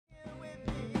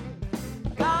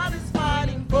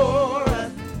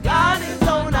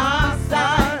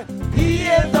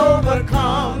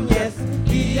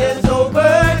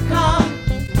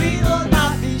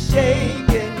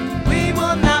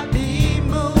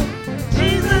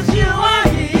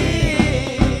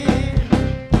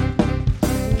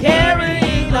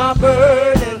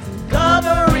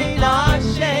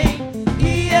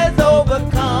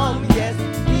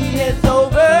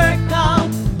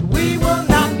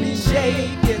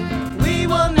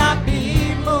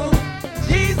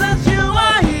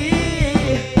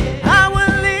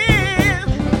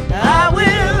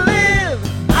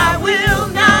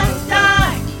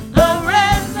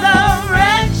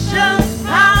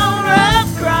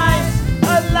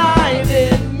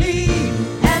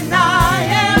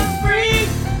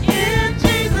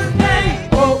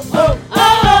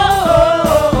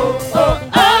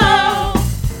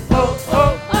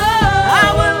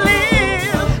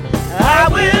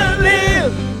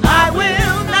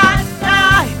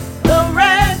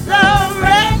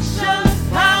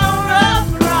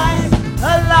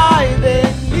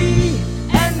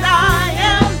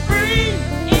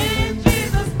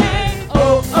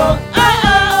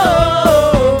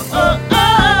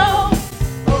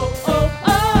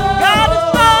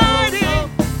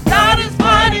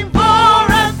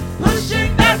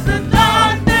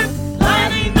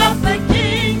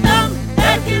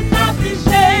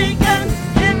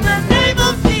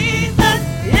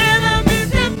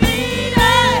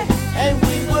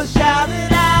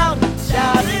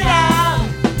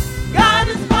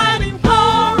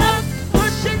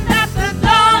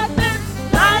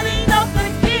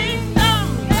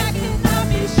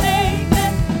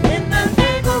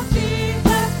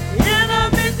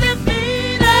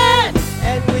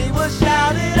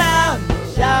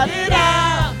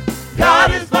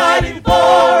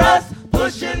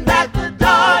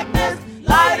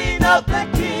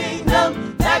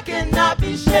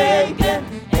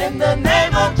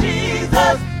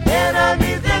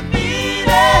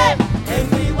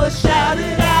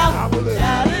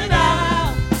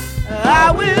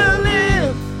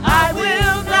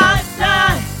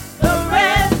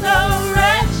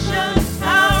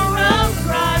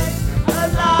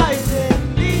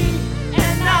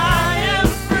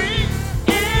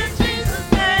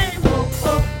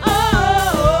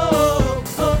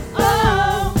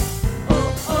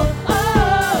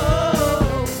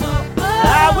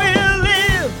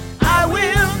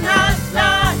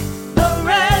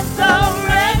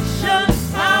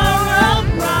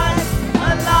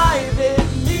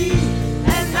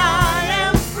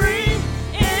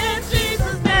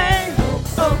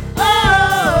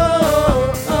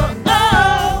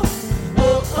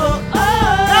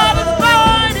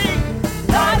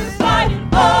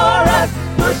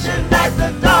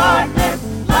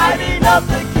of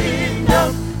the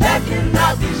kingdom that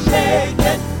cannot be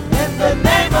shaken. In the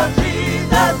name of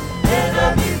Jesus,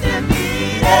 enemies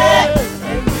defeated.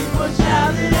 And we will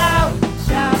shout it out,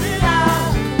 shout it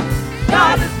out.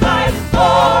 God is fighting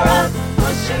for us,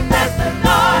 pushing back the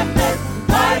darkness,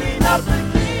 lighting up the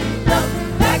kingdom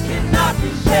that cannot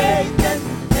be shaken.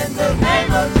 In the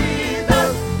name of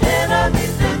Jesus,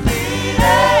 enemies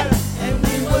defeated. And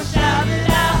we will shout it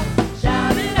out,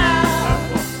 shout it out.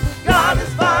 God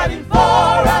is fighting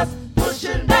for us,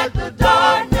 pushing back the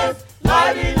darkness,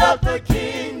 lighting up the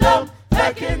kingdom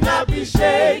that cannot be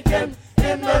shaken.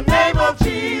 In the name of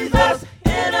Jesus,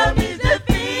 enemies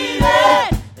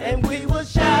defeated. And we will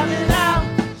shout it out,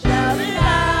 shout it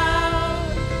out.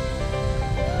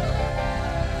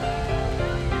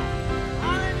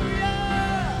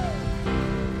 Hallelujah.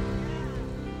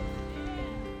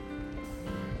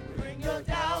 Bring your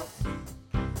doubts,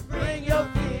 bring your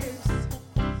fears,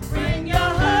 bring your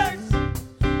hurts,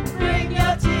 bring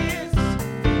your tears.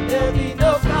 There'll be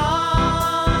no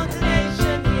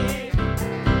condemnation here.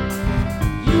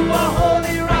 You are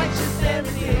holy, righteous, and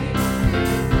redeemed.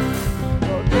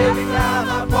 Every time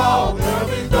I fall, there'll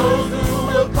be those who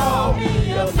will call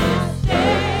me a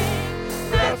mistake.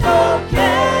 That's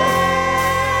okay.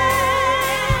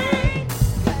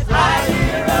 I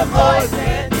hear a voice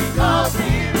and he calls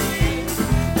me redeemed.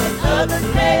 When others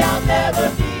say I'll never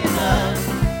be enough.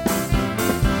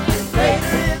 And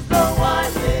greater is the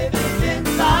one living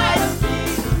inside of me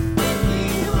than he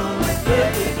who is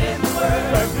living in the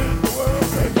world.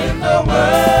 In the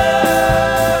world.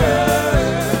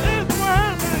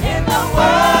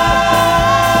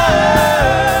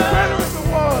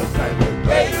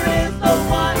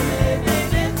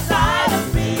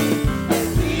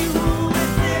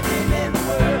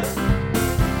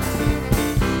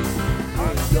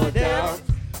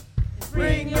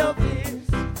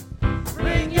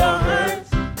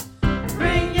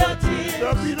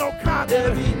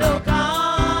 There'll be no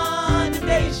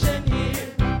condemnation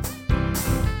here.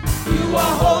 You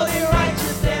are holy,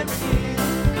 righteous, and redeemed.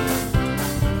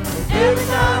 Every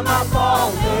time I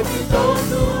fall, there'll be those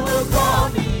who will call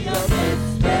me a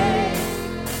mistake.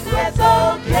 That's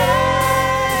okay.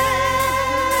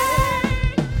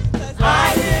 'Cause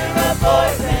I hear a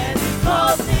voice and he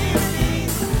calls me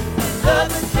redeemed.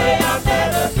 Doesn't say I'll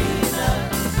never be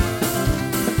enough.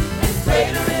 And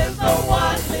greater is the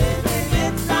one living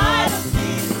inside of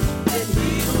me than he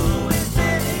who is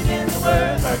living in the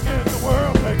world. Back in the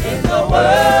world, back in the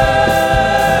world.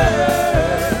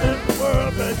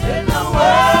 In the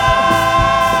world.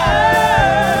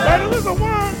 Greater is the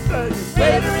one, say.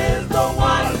 Greater is the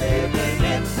one living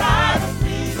inside of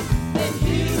me than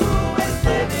he who is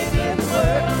living in the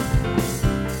world.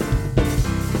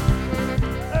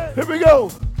 Here we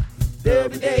go. There'll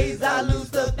be days I lose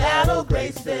the battle.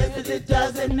 Grace says that it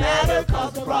doesn't matter,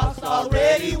 'cause the cross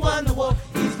already won the war.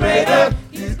 He's greater,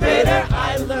 he's greater.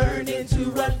 I learned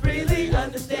to run freely,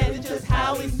 understanding just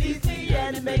how he sees me,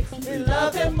 and it makes me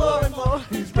love him more and more.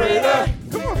 He's greater.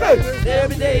 Come on, hey. There'll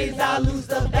be days I lose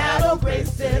the battle.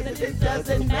 Grace says that it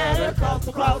doesn't matter, 'cause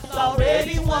the cross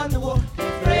already won the war.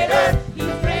 He's greater,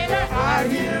 he's greater. I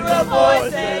hear a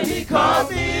voice and he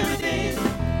calls me redeemed.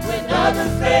 When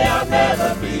others say I'll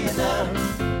never be enough.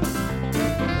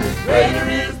 Greater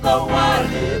is the one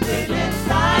living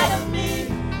inside of me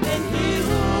than he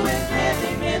who is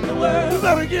living in the world. Do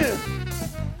that again.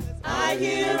 I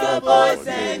hear a voice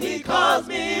and he calls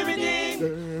me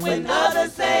redeemed. When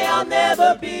others say I'll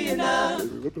never be enough.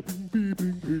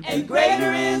 And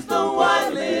greater is the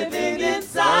one living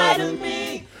inside of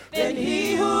me than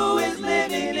he who is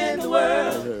living in the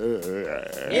world.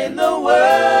 In the world.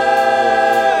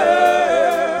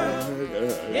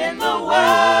 In the world.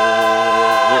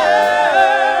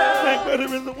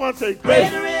 Greater is the one, say,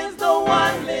 greater is the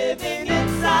one living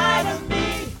inside of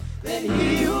me than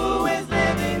he who is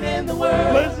living in the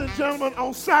world. Ladies and gentlemen,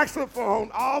 on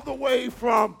saxophone, all the way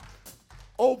from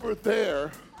over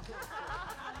there,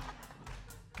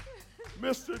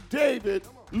 Mr. David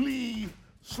Lee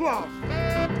Sloss.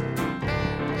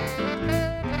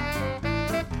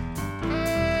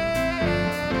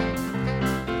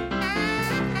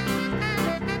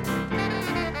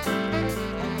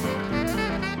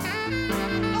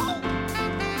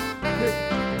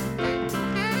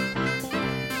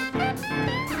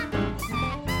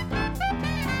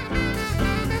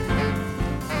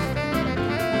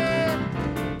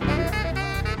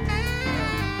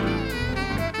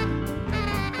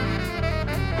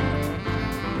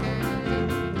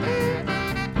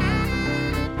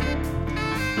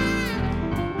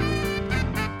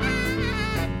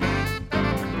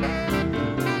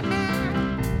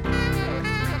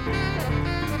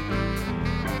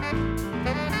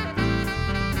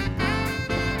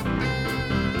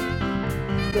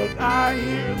 Look, I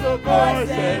hear the voice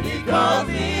and he calls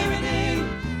me redeemed.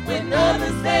 When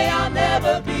others say I'll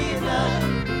never be enough,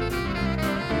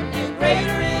 and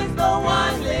greater is the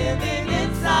one living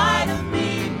inside of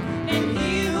me, and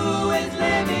he who is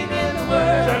living in the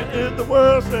world. Say in the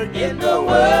world, say in the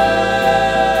world.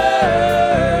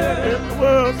 In the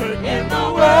world, say in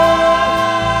the world.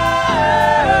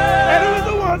 And who is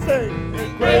the one, say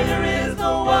and greater is the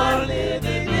one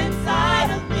living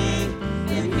inside of me,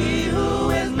 and he who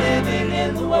is living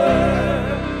in the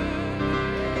world.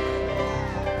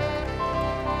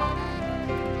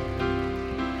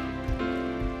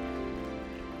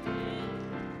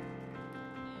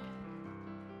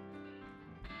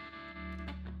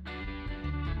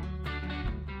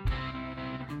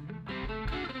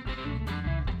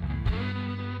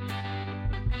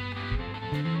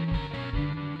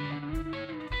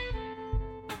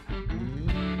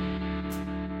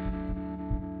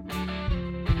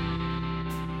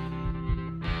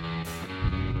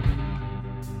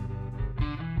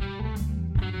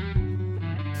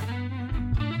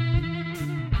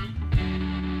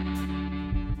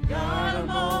 God, I'm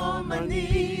on my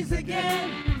knees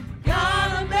again.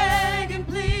 God, I'm begging,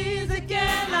 please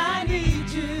again. I need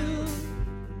you.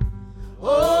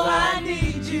 Oh, I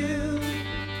need you.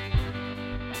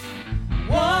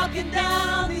 Walking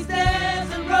down these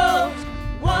desert roads,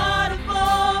 water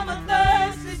for my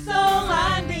thirsty soul.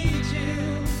 I need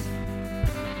you.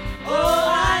 Oh,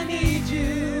 I need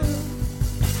you.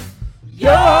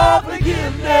 Your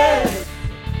forgiveness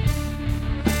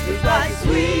is like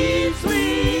sweet,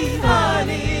 sweet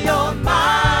honey on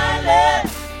my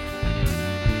lips.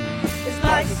 It's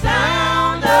like the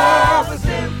sound of a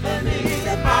symphony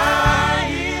in my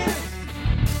ears.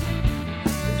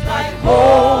 It's like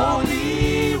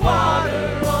holy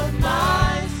water on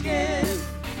my skin.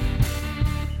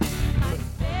 I'm a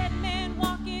dead man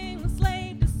walking, a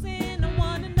slave to sin. I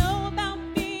want to know about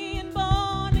being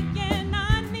born again.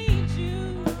 I need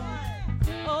you.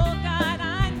 Oh God,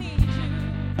 I need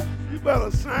you. you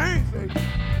better sing, say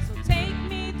So take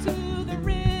me to the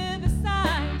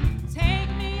riverside. Take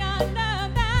me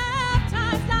under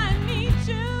baptized. I need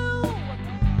you.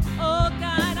 Oh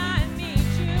God, I need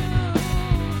you.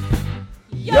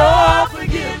 Your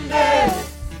forgiveness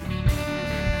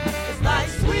is like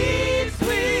sweet,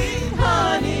 sweet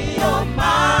honey on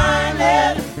my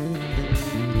lips.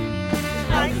 It's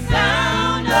like the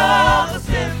sound of a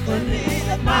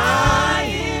symphony in my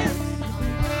ears.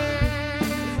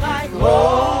 It's like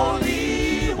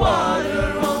holy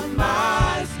water on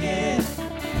my skin.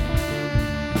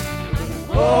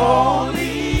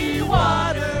 Holy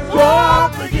water, your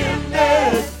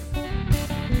forgiveness.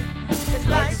 It's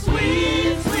like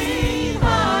sweet, sweet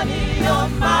honey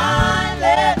on my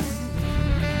lips.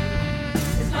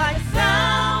 It's like the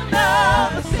sound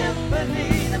of a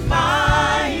symphony in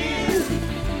my ears.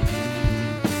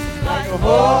 It's like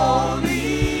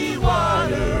holy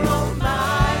water on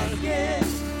my skin.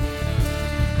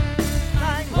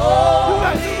 Like do holy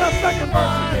that second verse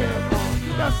water. again.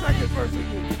 Do that second verse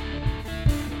again.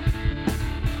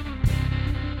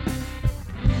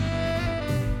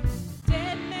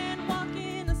 Dead man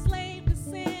walking, a slave to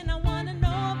sin. I want to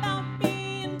know about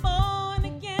being born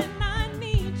again. I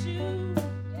need you.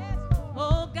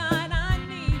 Oh God, I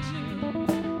need you.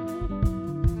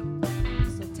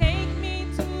 So take me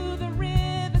to the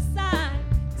riverside.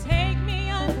 Take me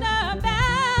under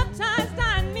baptized.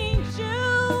 I need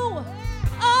you.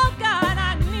 Oh God,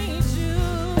 I need you.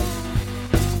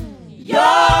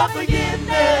 Your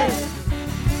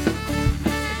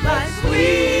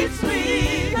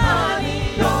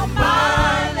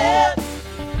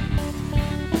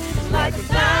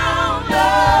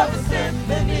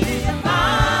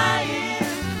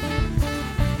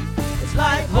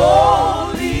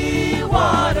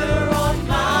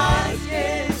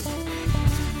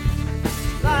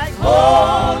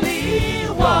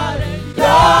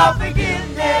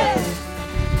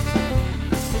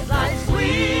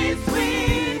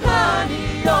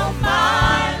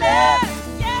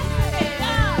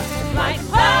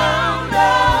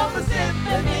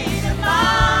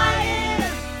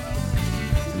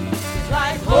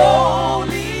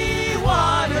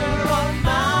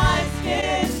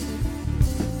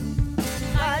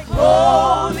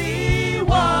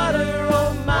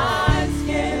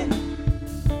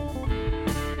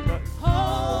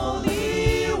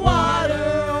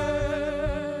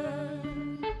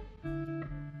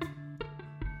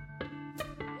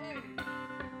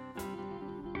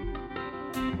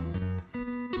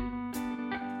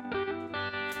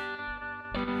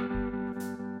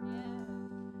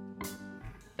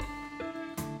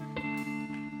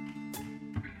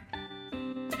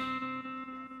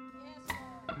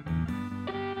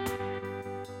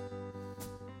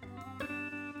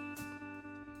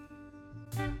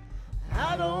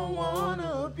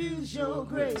abuse your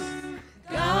grace.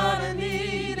 God, I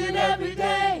need it every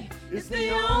day. It's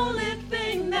the only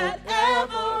thing that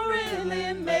ever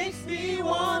really makes me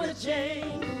want to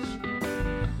change.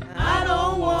 I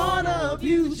don't want to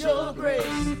abuse your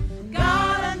grace.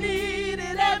 God, I need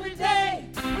it every day.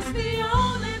 It's the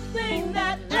only thing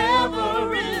that ever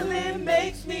really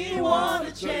makes me want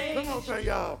to change. Come on, say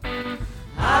y'all.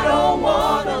 I don't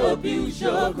want to abuse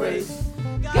your grace.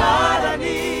 God, I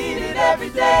need it every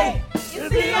day. It's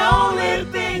the only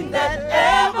thing that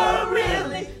ever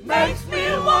really makes me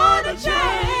want to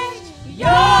change.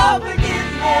 Your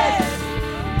forgiveness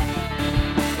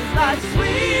is like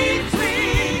sweet,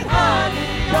 sweet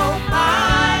honey on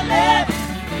my lips.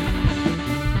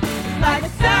 It's like the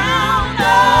sound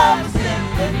of a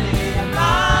symphony in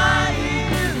my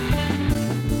ears.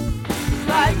 It's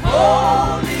like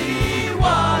holy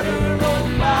water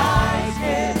on my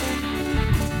skin.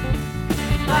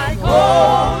 It's like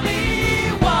holy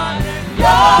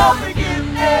your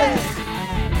forgiveness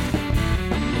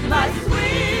is like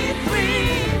sweet,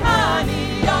 sweet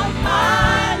honey on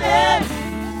my lips.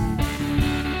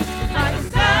 It's like the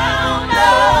sound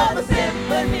of a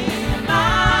symphony in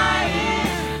my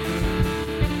ears.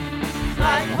 It's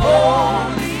like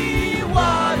holy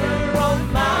water on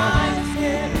my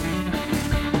skin.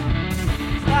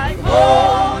 It's like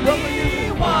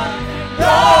holy water.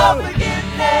 Your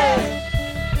forgiveness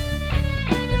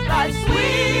is like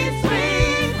sweet,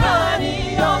 sweet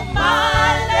honey on my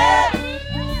lips.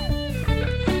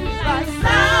 It's like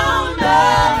sound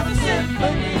of a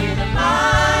symphony in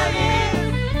my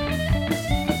ears.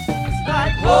 It's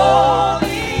like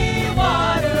holy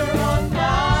water on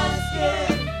my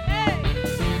skin.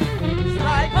 It's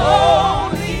like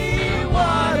holy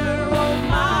water on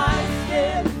my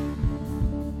skin.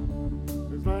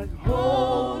 It's like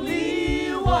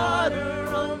Holy water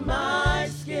on my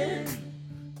skin.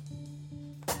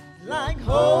 Like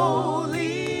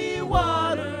holy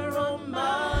water on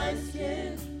my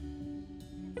skin.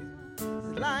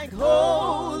 Like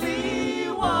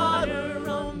holy water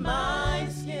on my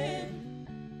skin.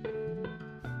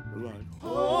 like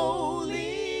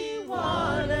Holy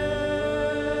water.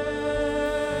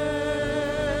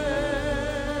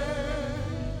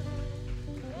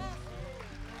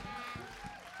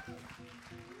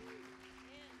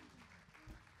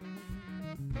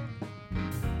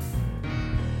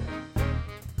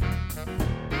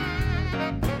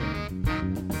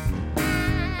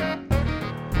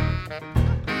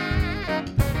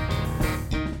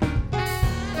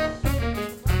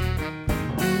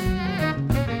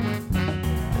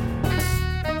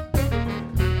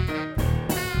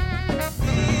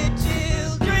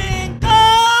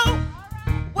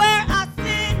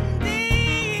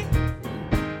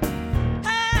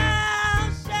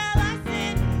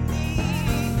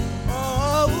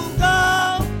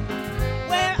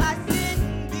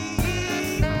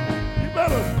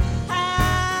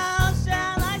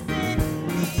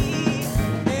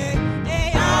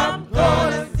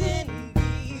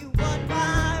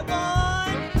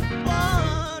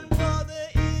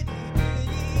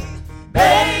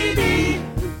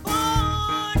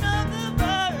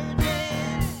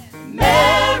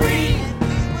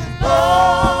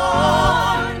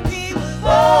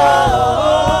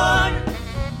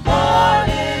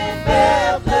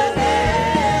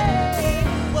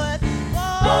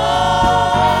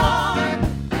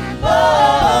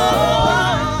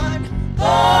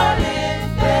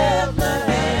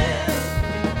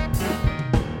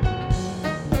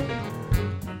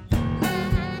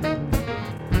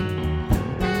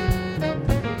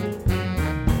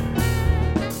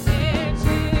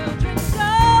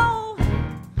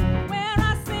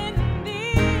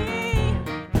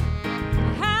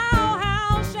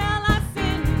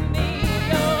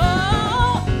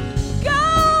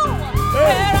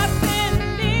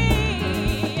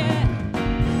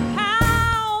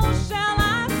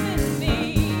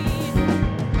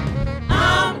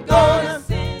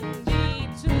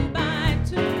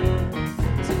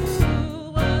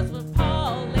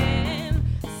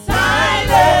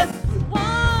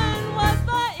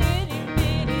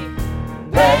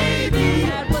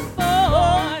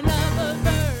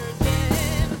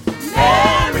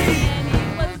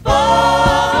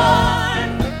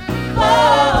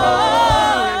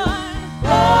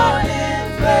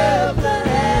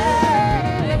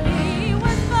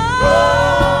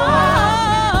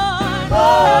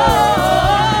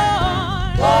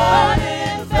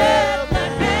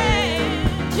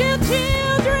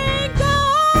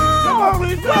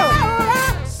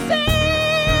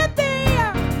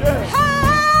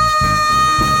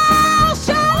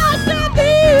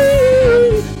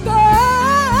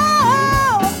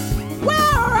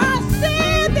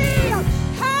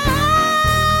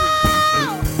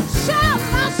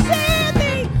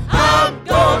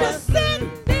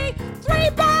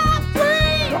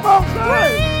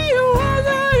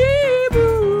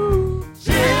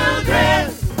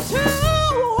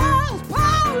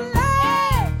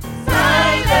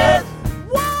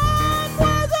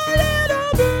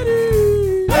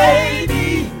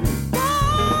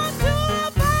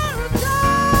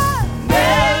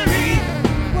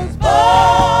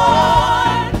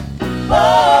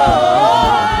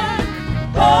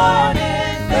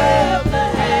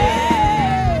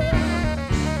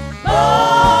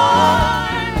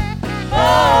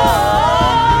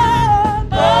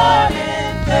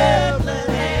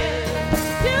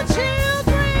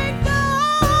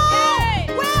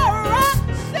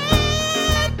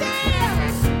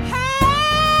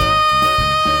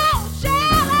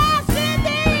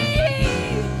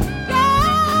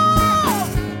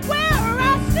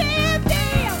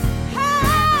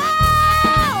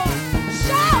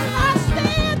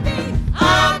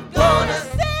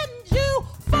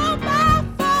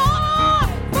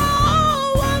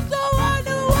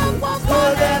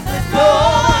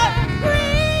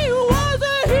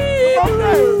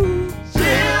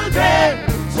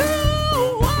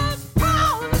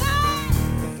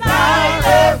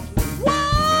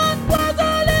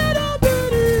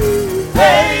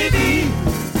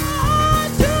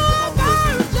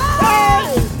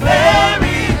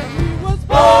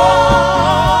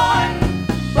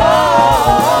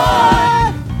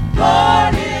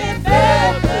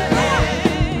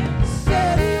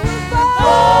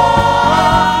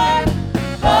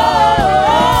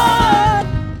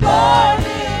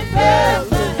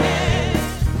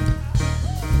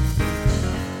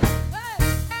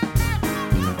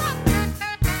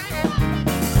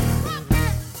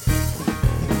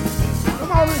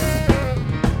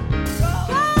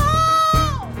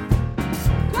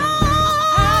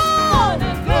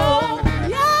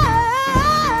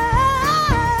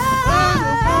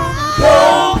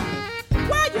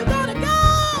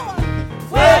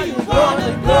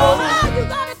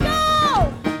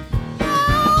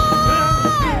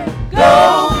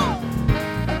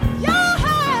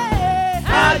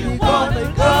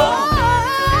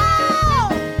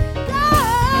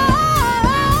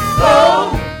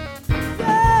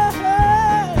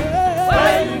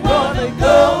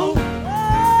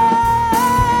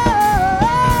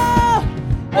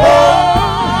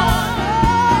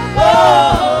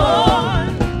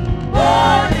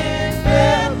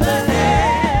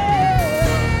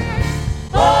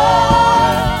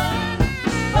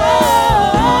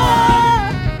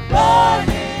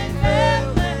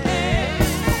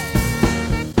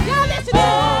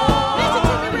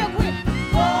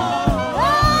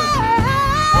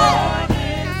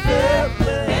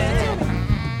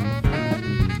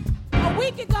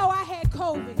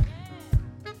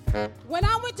 When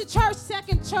I went to church,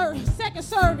 second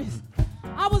service,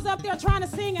 I was up there trying to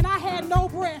sing and I had no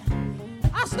breath.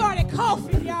 I started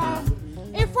coughing, y'all,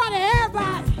 in front of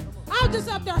everybody. I was just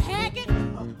up there hacking.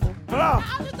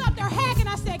 I was just up there hacking.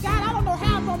 I said, God, I don't know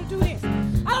how I'm going to do this.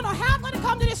 I don't know how I'm going to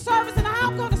come to this service and how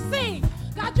I'm going to sing.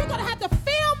 God, you're going to have to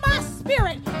fill my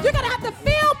spirit. You're going to have to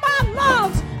fill my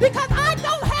lungs because I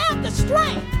don't have the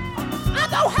strength. I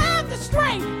don't have the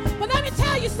strength. But let me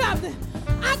tell you something.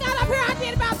 I got up here, I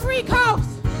did about 3 coughs.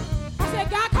 I said,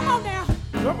 God, come on now.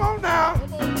 Come on now.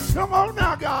 Come on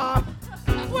now, God.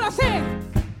 That's what I said.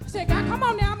 I said, God, come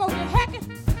on now. I'm over here hacking.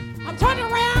 I'm turning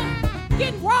around,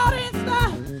 getting water and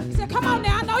stuff. I said, come on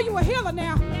now. I know you're a healer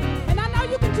now. And I know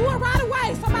you can do it right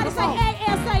away. Somebody say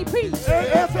ASAP.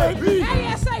 ASAP.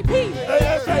 ASAP.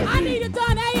 ASAP. I need it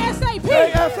done ASAP.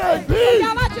 ASAP.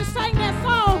 Y'all, I just sang that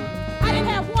song. I didn't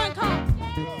have one cough.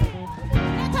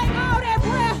 And take all that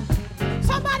breath.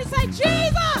 Somebody say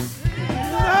Jesus.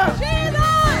 Jesus.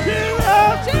 Jesus.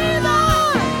 Jesus. Jesus.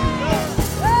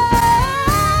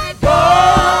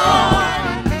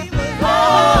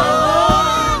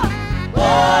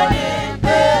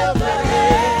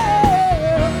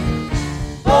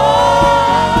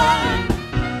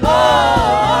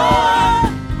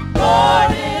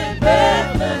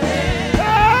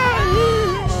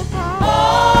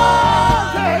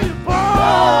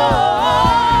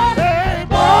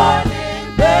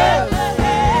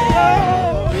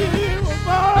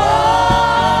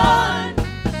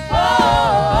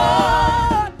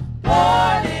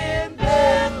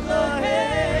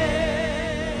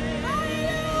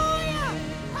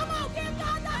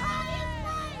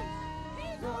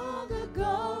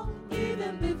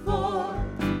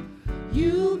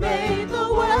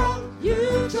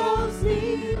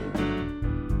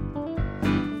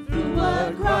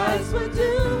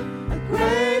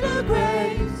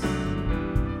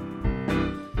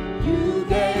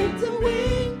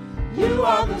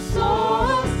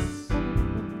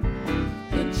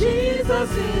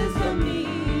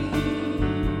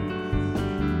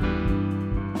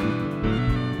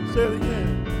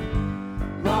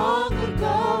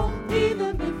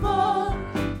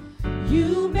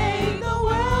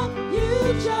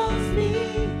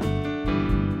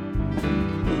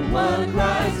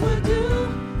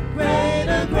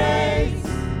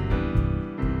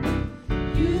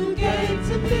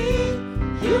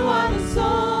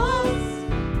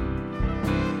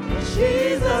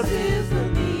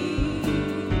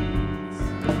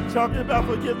 Talking about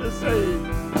forgiveness, say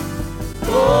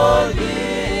forgiveness,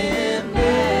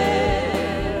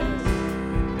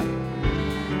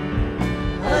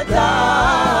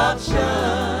 adoption,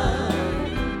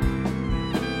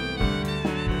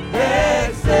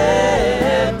 acceptance.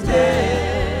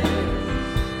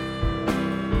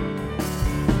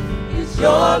 It's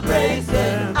your grace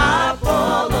and I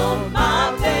fall on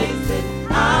my face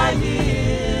and I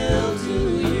yield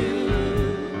to you.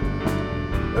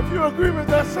 if you agree with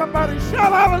that, somebody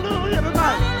shout hallelujah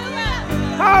tonight.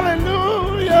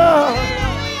 Hallelujah.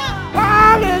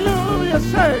 Hallelujah.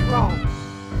 Say it, Lord.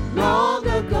 Long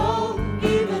ago,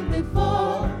 even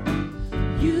before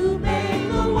you made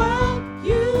the world,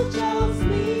 you chose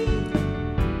me.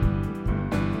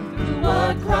 Through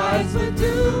what Christ would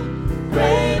do,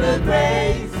 greater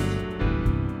grace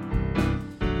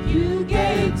you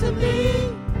gave to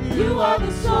me. You are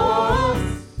the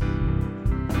source.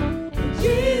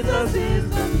 Jesus is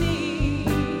the means.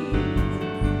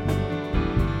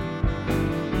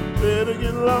 Say it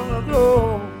again. Long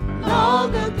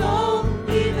ago,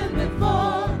 even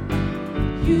before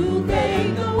you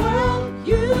made the world,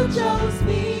 you chose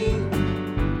me.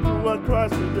 what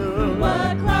Christ would do,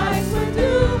 What Christ would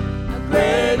do, a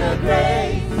greater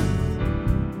grace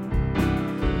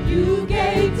you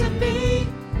gave to me.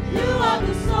 You are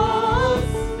the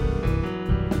source,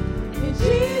 and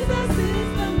Jesus is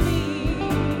the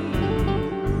means.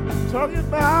 talking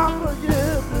about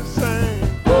forgiveness, saying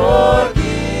Forgiveness,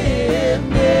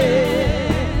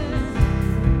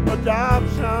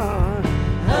 adoption,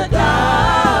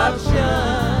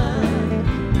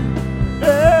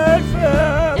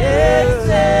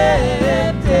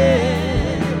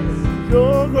 acceptance.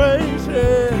 your grace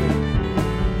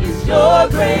It's your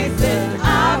grace and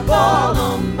I fall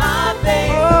on my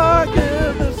face.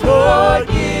 forgiveness,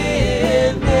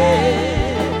 Forgiveness,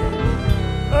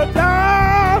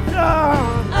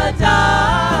 adoption,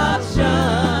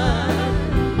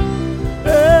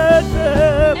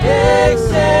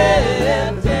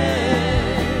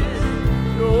 acceptance.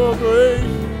 your grace.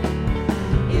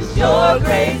 It's your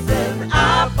grace and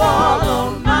I fall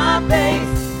on my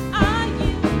face.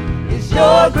 It's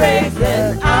your grace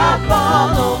and I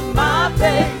fall on my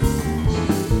face.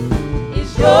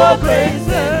 your grace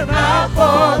and I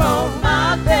fall on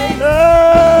my face.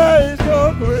 Hey, it's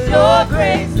your grace. Your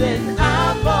grace and I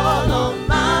fall on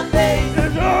my face.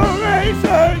 It's your grace,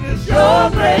 it's Your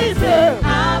grace and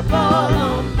I fall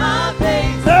on my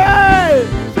face. Hey,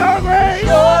 it's your grace.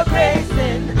 Your grace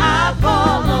and I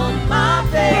fall on my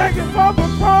face. Thank you for the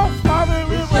cross, Father.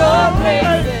 Your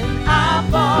grace and I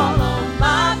fall on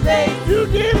my face. You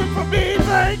did it for me,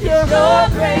 thank you. Your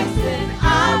grace and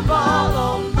I fall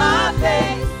on my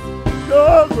face.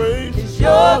 Your grace. It's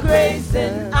your grace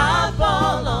and I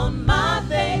fall on my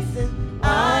face and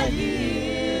I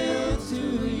yield to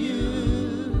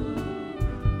you.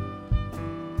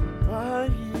 I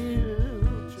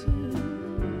yield to you.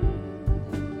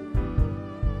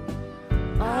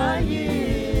 I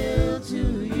yield to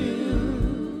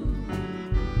you.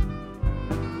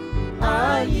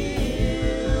 I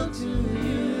yield to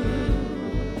you.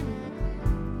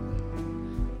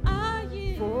 I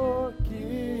yield.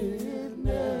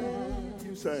 Forgiveness.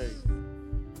 You say.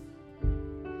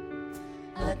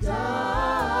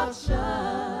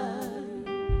 Adoption.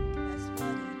 That's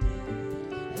what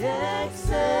he did.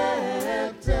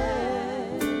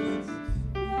 Acceptance.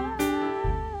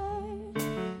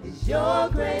 It's your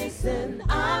grace and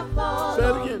I fall Say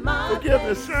it on again. my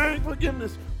Forgiveness. face. Sing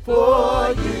forgiveness.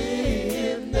 Forgiveness.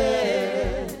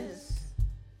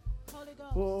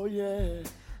 Oh, yeah.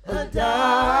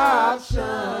 Adoption.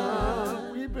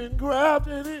 We've been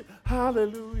grafted in.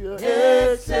 Hallelujah.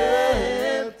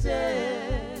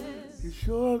 Acceptance. It's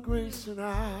your grace and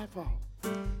I fall.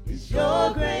 It's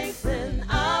your grace and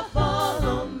I fall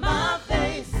on my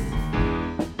face.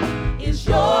 It's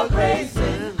your grace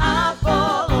and I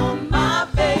fall on my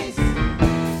face.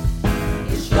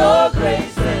 It's your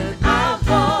grace and I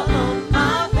fall on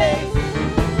my face.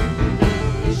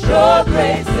 It's your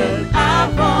grace and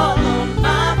I fall on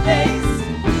my face.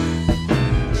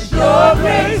 It's your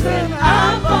grace and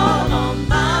I fall on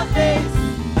my face.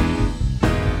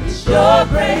 It's your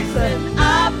grace and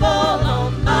I fall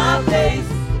on my face.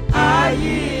 I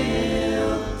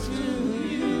yield to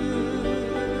you.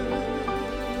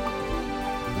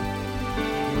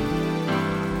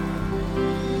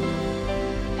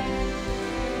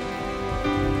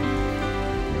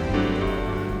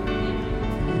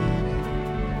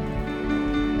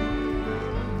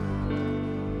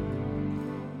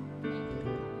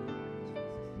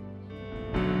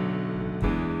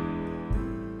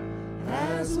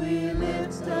 As we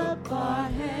lift up our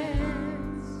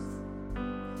hands,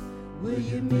 will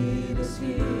you meet us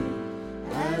here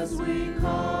as we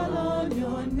call on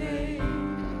your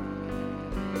name?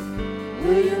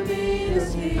 Will you meet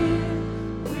us here?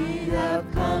 We have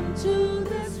come to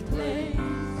this place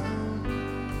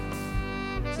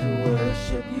to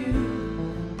worship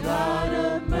you, God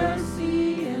of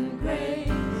mercy and grace.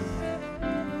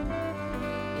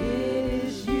 It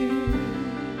is you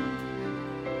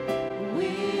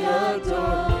we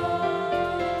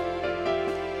adore.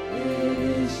 It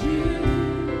is you.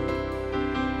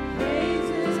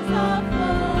 Praises are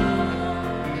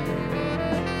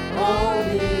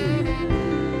only you.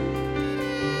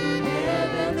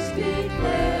 Heavens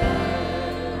declare.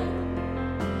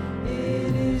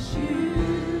 It is you.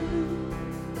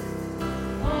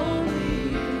 Only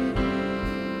you.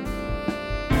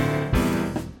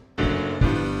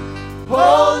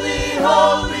 Holy,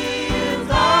 holy is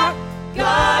our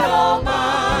God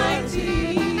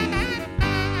Almighty.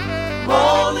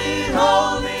 Holy,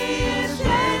 holy is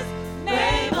His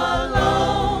name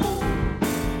alone.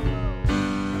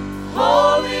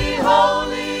 Holy,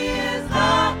 holy is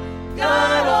our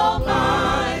God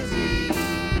Almighty.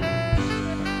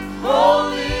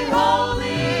 Holy,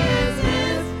 holy is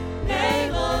His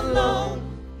name alone.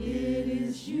 It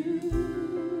is you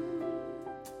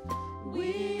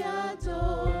we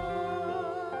adore.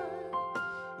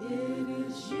 It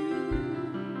is you.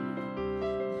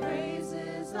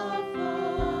 Praises are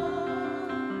for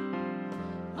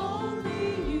only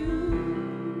you.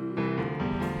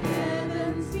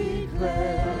 Heavens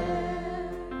declare.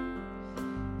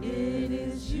 It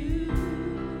is you.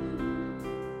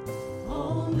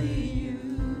 Only you.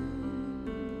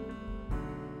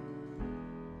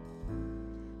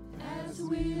 As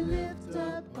we lift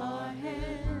up our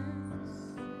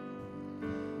hands,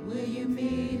 will you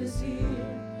meet us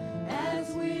here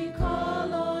as we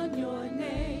call on your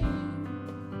name?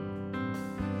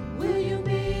 Will you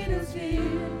meet us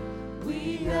here?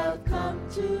 We have come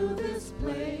to this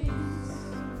place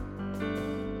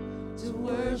to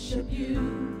worship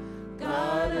you,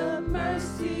 God of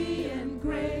mercy and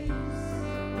grace.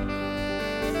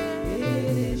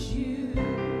 It is you.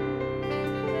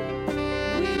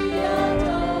 We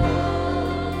adore.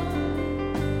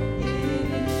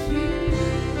 It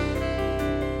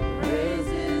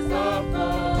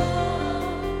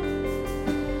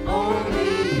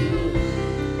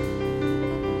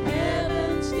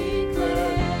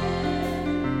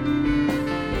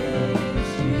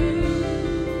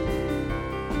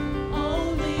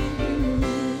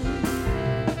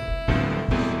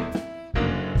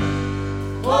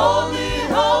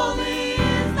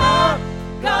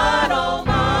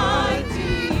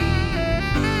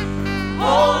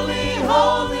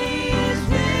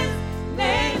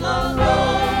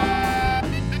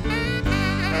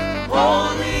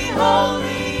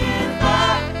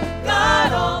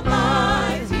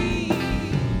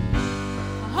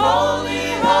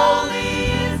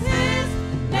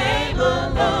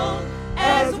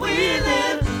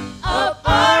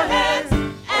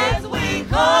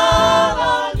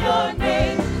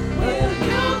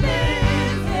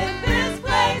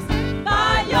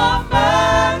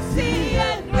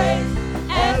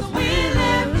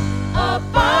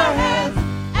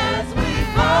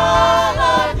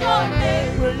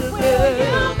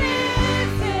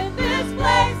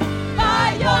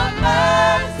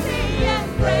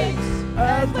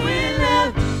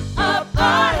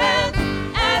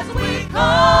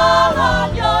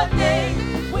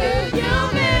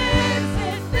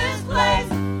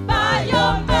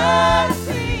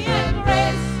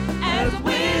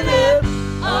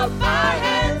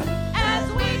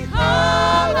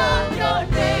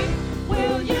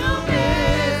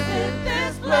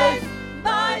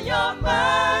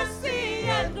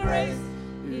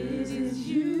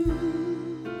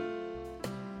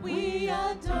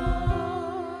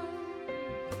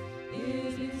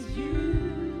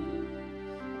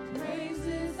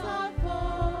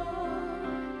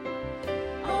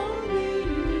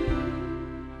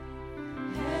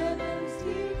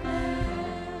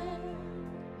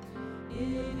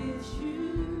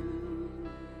you.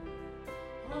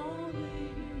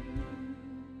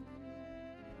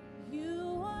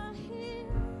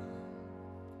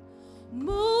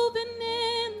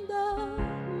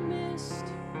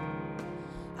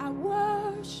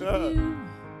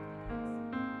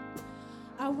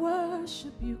 I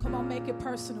worship you. Come on, make it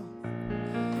personal.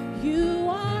 You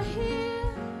are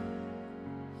here,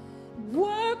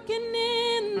 working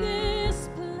in this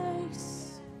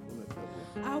place.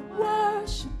 I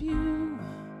worship you.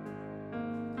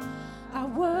 I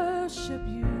worship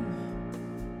you.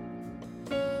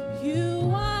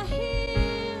 You are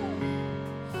here,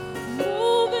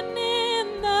 moving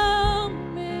in the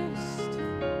midst.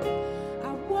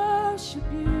 I worship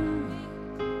you.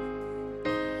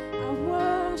 I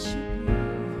worship you.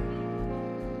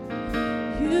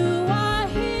 You are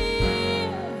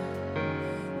here,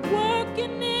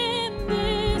 working in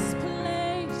this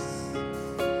place.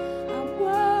 I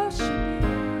worship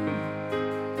you.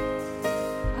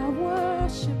 I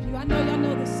worship you. I know y'all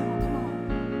know this song. Come on.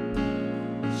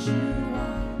 You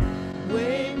are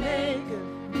Waymaker,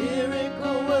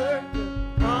 miracle worker,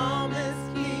 promise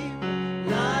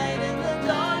keeper, light in the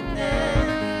darkness.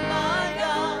 My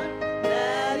God,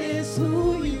 that is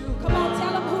who you Come on,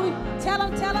 tell them who. Tell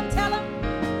them.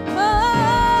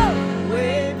 Oh,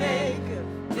 Waymaker,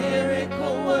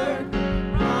 miracle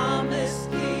worker, promise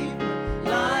keeper,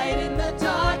 light in the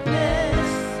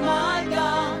darkness. My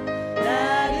God,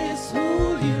 that is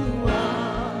who you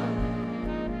are.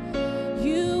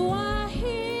 you are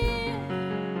here,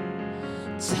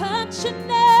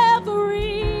 touching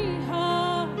every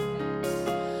heart.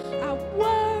 I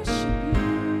worship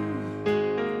you.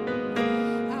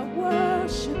 I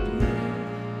worship you.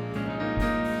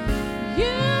 You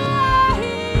are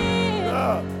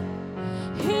here,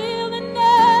 healing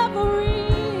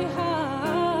every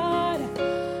heart.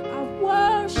 I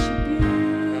worship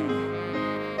you.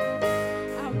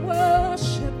 I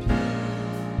worship you.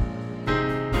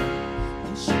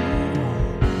 'Cause you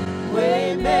are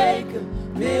Waymaker,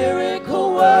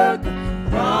 miracle worker,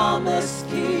 promise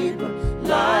keeper,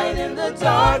 light in the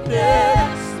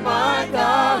darkness. My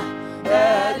God,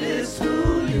 that is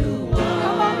who you are.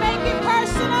 Come on, make it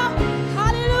personal.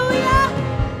 Hallelujah.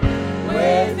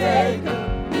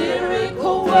 Waymaker,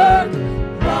 miracle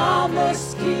worker,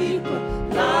 promise keeper,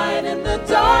 light in the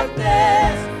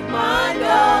darkness. My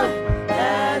God,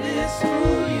 that is who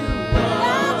you are.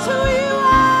 That's who you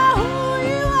are. Who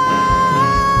you are.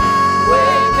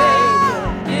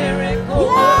 Waymaker, miracle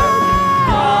worker,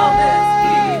 promise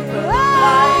keeper,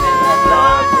 light in the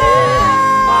darkness.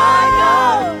 My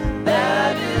God,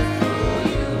 that is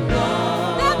who you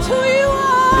are. That's who you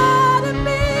are to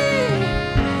me.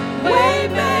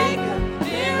 Waymaker,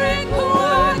 miracle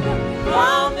worker,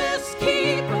 promise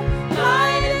keeper,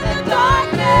 light in the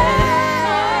darkness.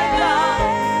 My God,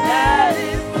 that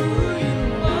is who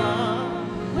you are.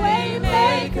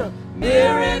 Waymaker,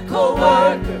 miracle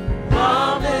worker,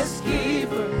 promise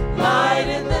keeper, light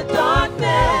in the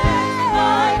darkness.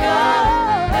 My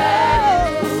God,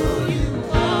 that is who you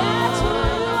That's who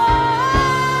are. you are.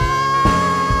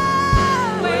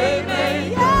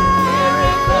 Waymaker,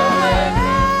 miracle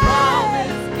worker,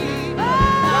 promise keeper,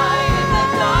 light in the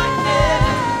darkness.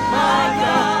 My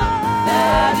God,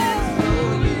 that is who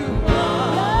you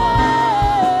are.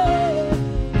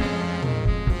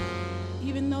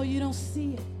 Even though you don't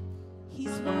see it,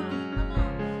 he's working.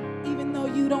 Even though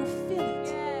you don't feel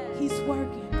it, he's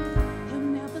working. He'll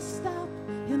never stop.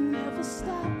 He'll never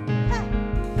stop. Hey.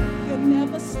 He'll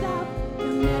never stop. He'll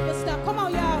never stop. Come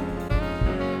on, y'all.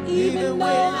 Even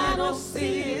when I don't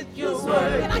see it, you're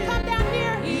working. Can I come down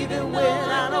here? Even when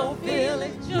I don't feel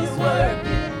it, you're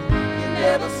working. You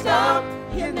never stop.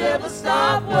 You never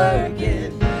stop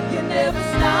working. You never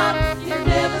stop. You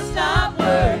never stop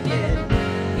working.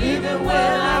 Even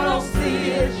when I don't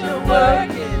see it, you're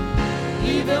working.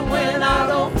 Even when I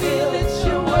don't feel it,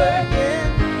 you're working.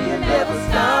 You never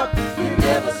stop. You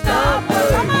never stop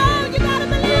working. Come on, you gotta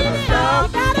believe it. Stop.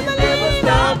 You gotta You never believe it.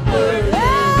 stop working.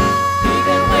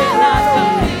 Even when I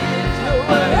don't need it, you're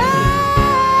working.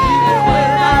 Even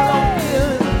when I don't feel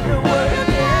it, you're working.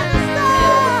 You never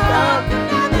stop.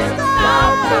 You never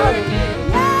stop working.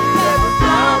 You never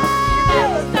stop. You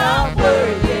never stop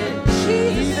working.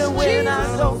 Even when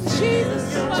I don't feel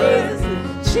it, you're working.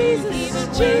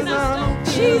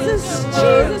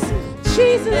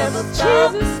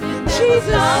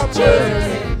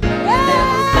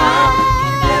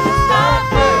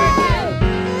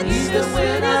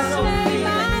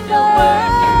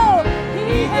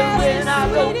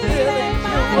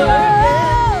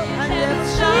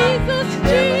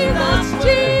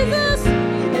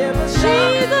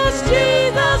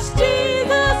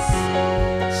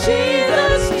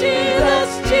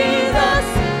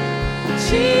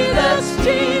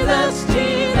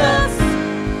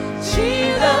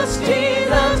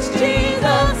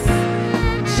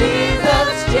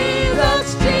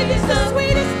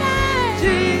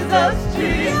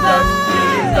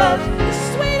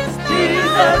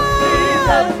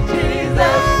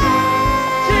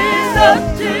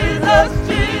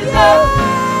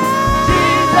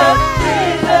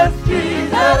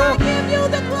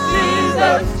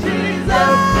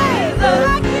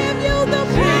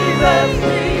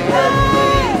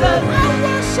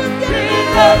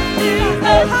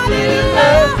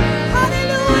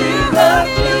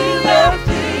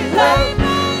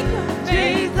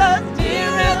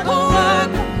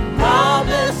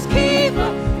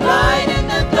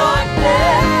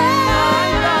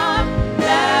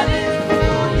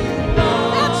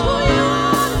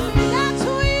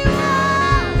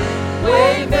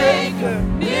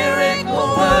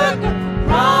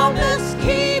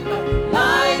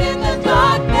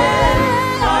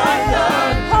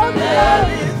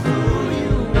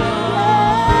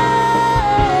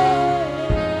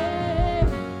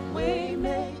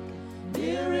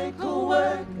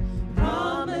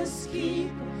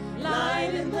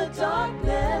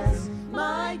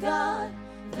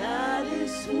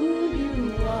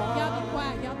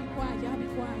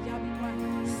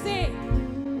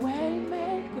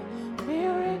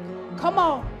 Come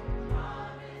on.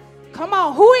 Come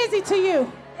on. Who is he to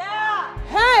you? Yeah.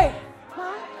 Hey.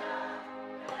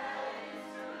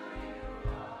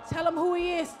 Tell him who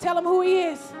he is. Tell him who he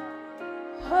is.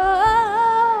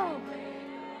 Oh.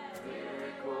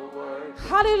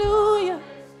 Hallelujah.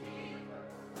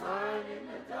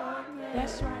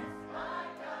 That's right.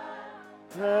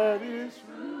 That is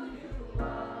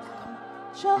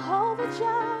Jehovah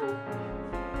Jireh.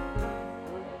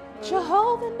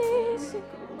 Jehovah Nissi.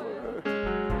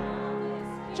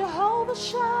 Jehovah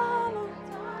Shalom.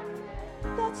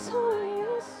 That's who he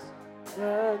is.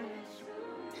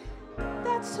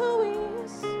 That's who he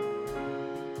is.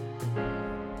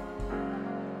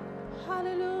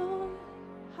 Hallelujah.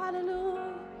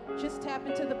 Hallelujah. Just tap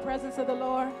into the presence of the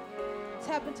Lord.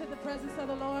 Tap into the presence of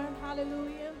the Lord.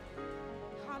 Hallelujah.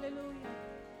 Hallelujah.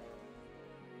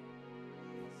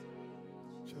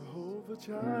 Jehovah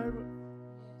Jireh,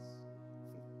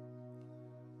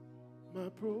 my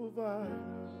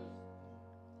provider.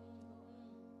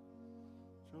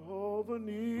 Jehovah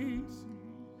Nissi,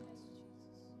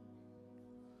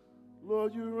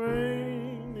 Lord, you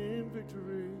reign in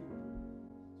victory.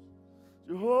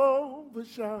 Jehovah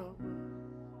Shammah,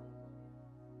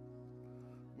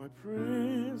 my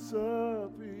Prince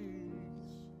of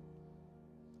Peace,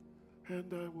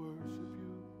 and I worship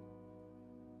you.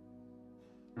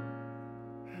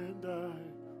 And I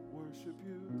worship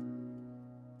you.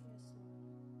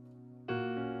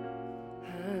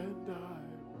 And I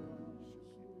worship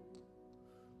you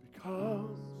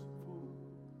because of who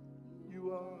you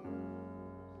are.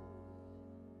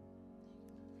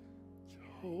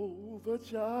 Jehovah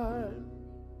Jireh,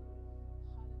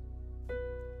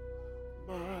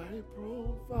 my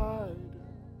provider.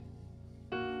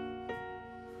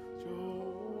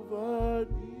 Jehovah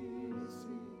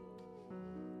Nissi,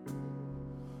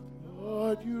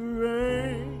 Lord, you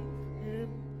reign in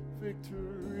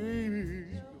victory.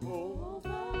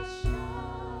 Jehovah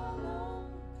Shalom,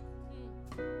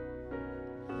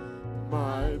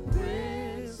 My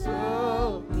Prince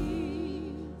of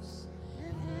Peace,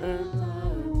 and I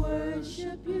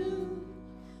worship you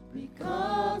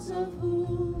because of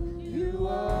who you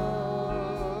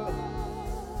are.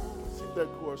 Sing that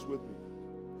chorus with me.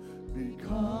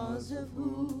 Because of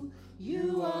who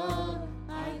you are,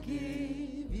 I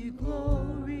give you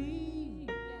glory.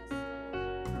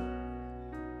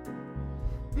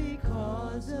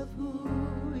 Because of who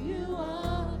you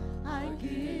are, I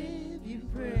give you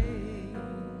praise.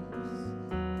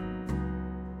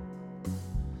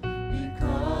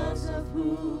 Because of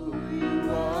who you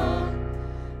are,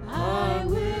 I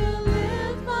will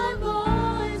lift my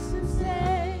voice and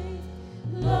say,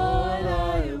 Lord,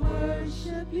 I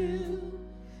worship you.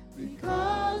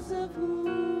 Because of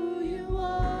who you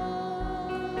are.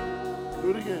 Do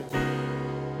it again.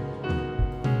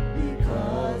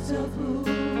 Because of who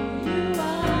you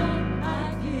are,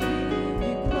 I give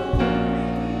you glory.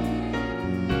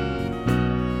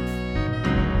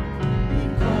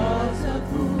 Because of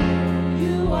who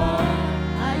you are,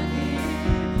 I give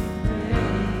you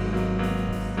praise.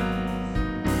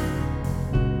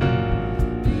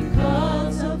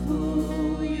 Because of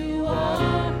who you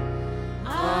are,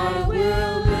 I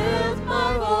will lift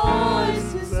my voice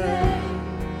to say,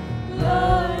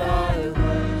 Lord, I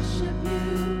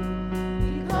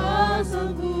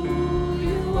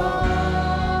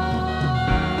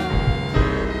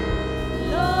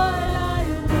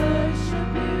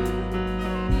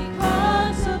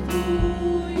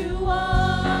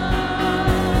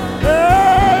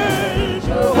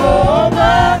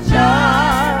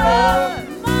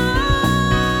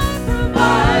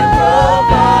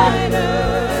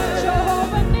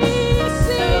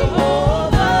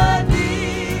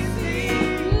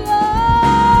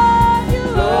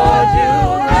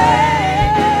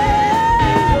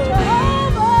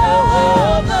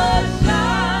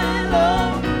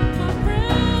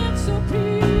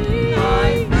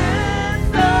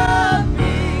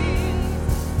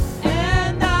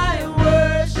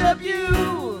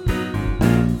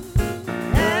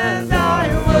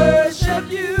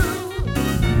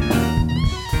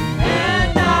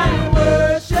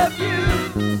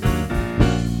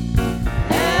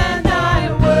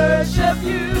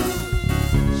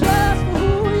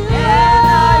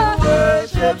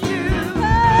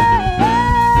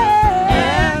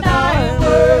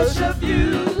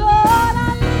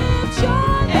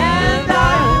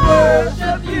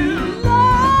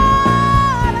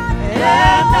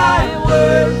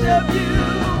worship you.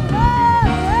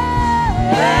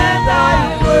 And I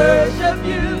worship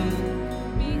you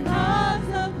because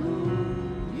of who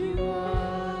you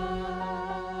are.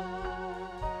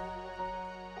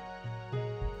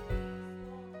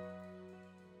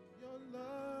 Your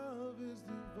love is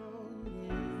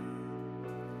devoted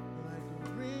like a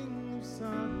ring of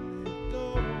solid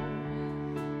gold,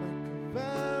 like a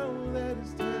vow that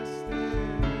is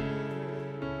tested,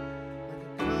 like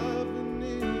a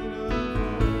covenant of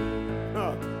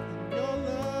oath. And your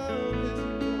love is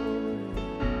devoted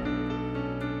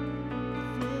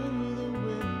through the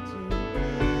winter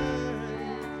rain,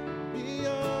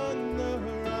 beyond the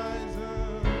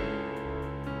horizon.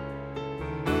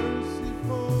 Mercy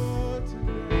for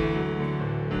today.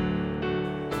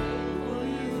 Faithful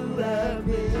you have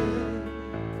been,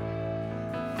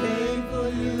 faithful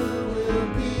you will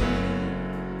be.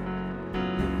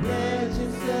 You pledge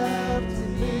yourself to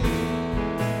me,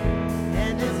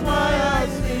 and it's why I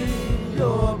sing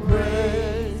your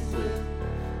praise will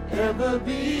ever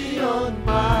be on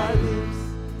my lips,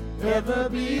 ever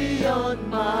be on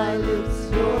my lips.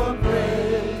 Your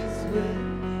praise will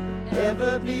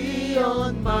ever be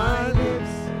on my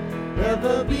lips,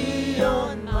 ever be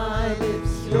on my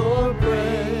lips. Your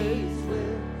praise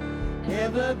will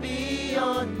ever be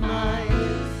on my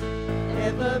lips,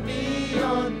 ever be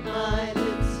on my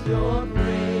lips. Your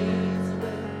praise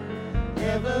will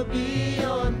ever be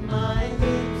on my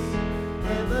lips,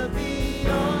 ever be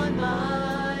on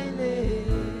my lips.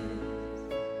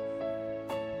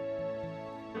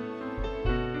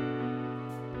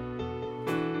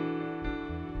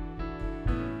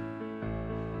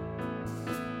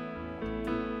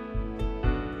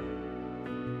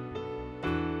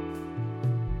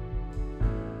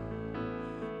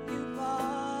 You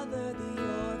father the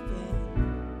orphan,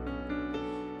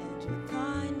 and your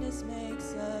kindness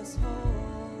makes us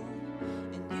whole.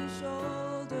 And you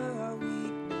shoulder our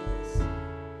weakness,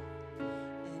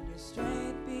 and your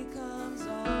strength becomes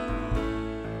our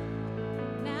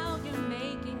own. Now you're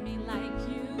making me like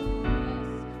you,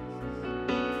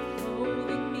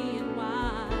 clothing me in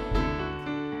white,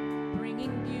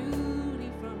 bringing beauty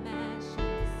from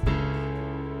ashes.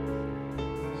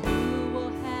 You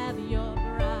will have your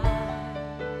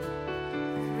bride.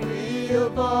 Free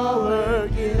of all her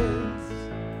guilt,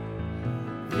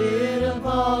 rid of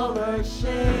all her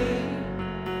shame,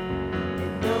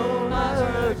 and know I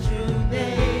her true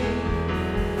name.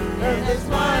 And that's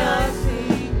why I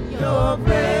sing your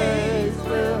praise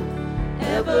will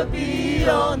ever be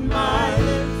on my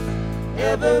lips,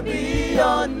 ever be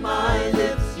on my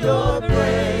lips. Your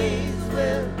praise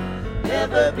will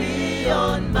ever be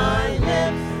on my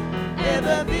lips,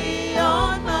 ever be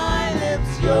on my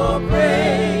lips. Your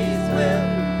praise will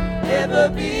ever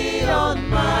be on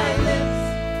my lips,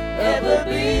 ever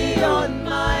be on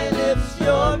my lips.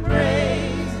 Your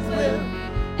praise will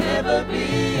ever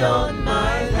be on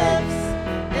my lips,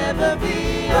 ever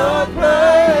be on my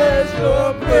lips.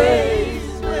 Your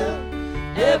praise will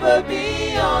ever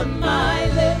be on my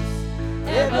lips,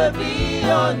 ever be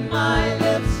on my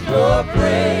lips. Your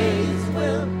praise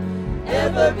will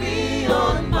ever be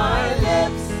on my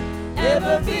lips,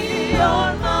 ever be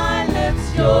on my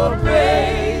lips. Your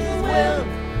praise will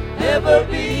ever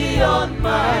be on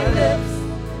my lips,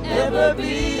 ever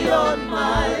be on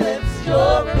my lips.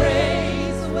 Your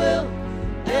praise will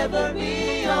ever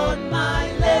be on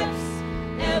my lips,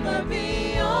 ever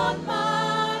be on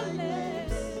my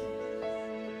lips.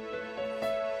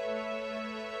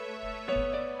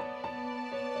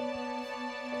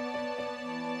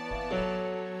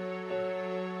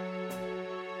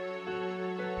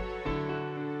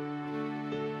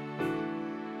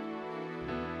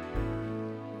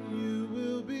 You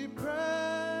will be praised.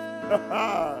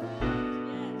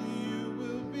 You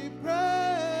will be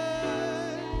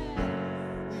praised.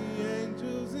 The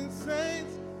angels and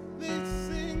saints, they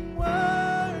sing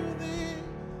worthy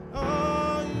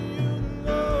are you,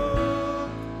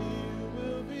 Lord. You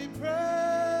will be praised.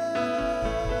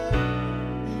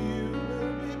 You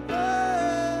will be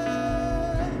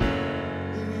praised.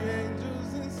 The angels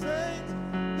and saints,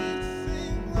 they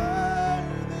sing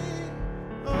worthy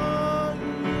are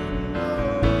you,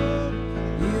 Lord.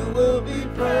 You will be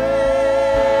praised.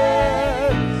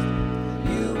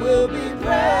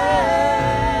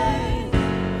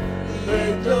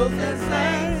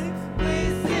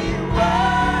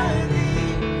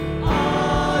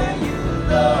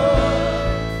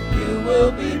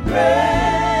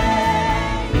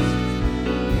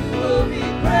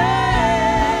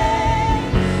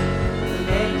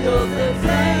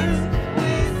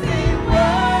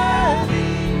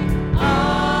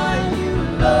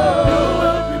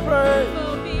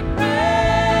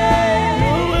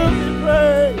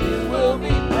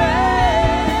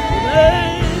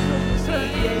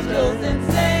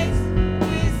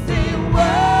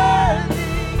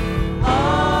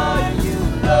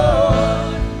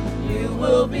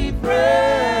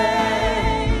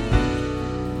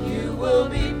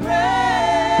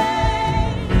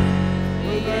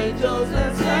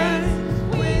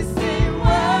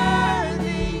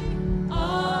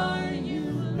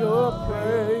 your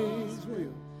praise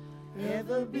will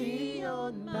ever be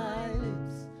on my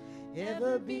lips,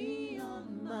 ever be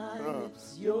on my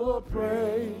lips. Your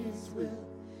praise will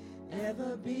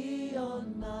ever be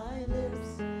on my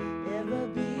lips, ever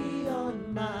be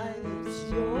on my lips.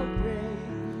 Your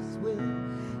praise will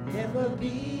ever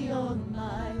be on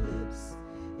my lips,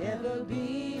 ever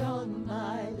be on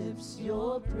my lips.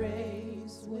 Your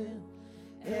praise will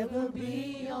ever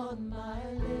be on my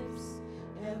lips,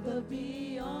 ever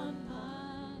be on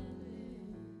my lips.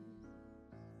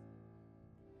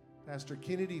 Pastor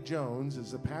Kennedy Jones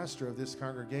is the pastor of this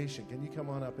congregation. Can you come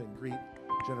on up and greet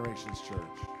Generations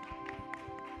Church?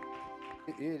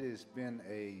 It has been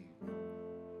a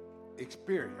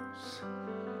experience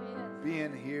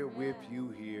being here with you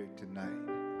here tonight.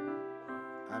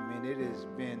 I mean, it has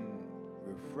been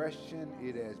refreshing.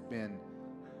 It has been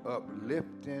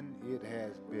uplifting. It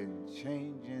has been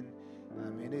changing. I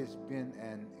mean, it's been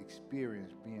an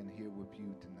experience being here with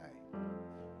you tonight.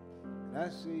 And I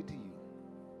say to you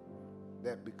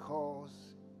that because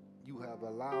you have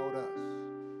allowed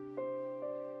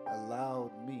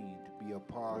me to be a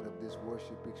part of this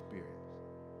worship experience,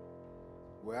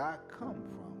 where I come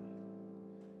from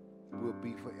will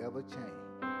be forever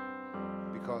changed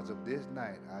because of this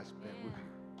night I spent with you.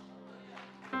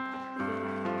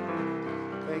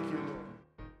 Thank you, Lord.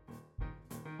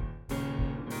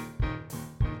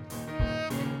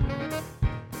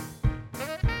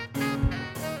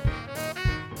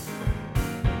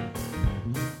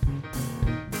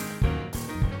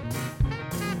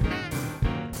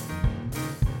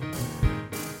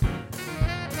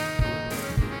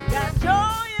 Got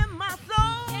joy in my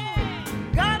soul,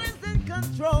 God is in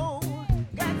control.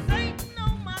 Got Satan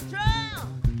on my trail,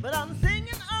 but I'm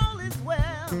singing all is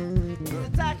well. He's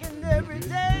attacking every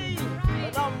day,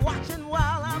 but I'm watching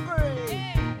while I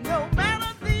pray. No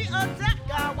matter the attack,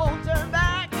 I won't turn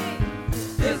back.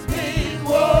 This means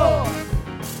war.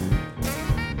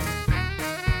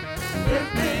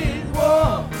 This means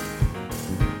war.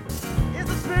 It's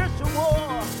a spiritual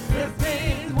war. This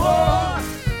means war.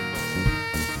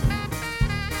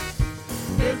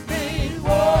 This means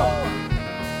war.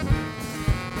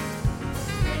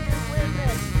 Sing it with me.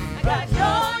 I got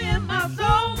joy in my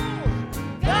soul.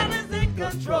 God is in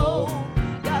control.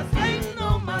 Got Satan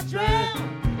on my trail,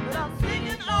 but I'm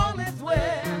singing all is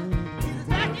well. He's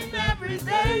attacking every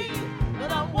day,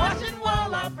 but I'm watching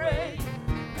while I pray.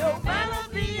 No matter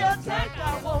the attack,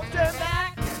 I won't turn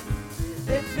back.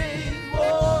 This means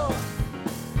war.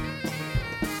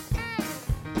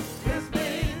 This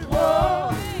means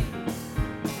war.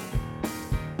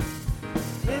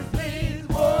 This means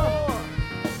war.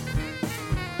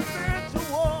 Spiritual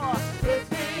war. This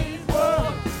means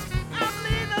war. I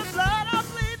plead the blood. I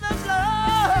plead the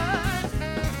blood.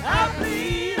 I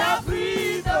plead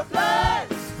the blood.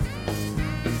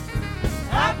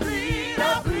 I plead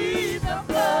the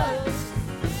blood.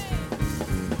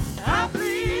 I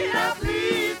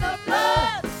plead the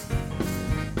blood.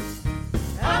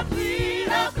 I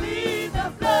plead the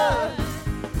blood.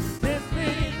 This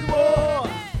means war.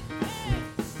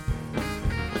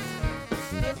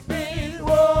 This means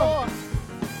war.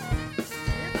 It's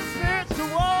a spiritual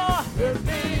war. This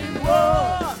means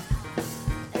war.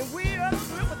 And we are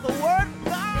through with the word of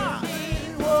God. This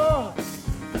means war.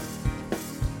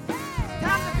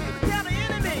 Time to tell the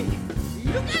enemy,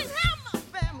 you can't have my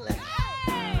family.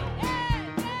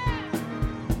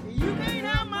 You can't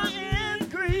have my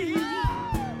increase.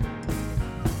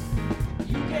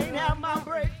 You can't have my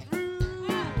breakthrough.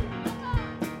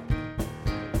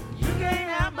 You can't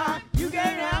have my, you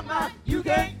can't have my, you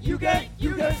can't.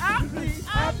 I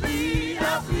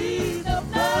plead the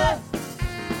blood.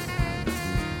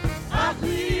 I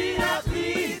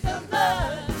plead the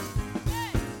blood.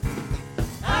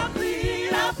 I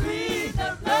plead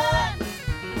the blood.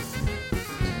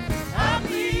 I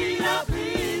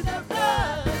plead the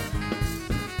blood.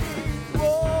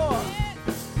 War.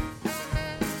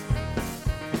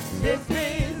 This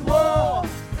means war.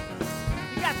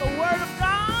 You got the word of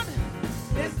God.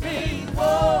 This means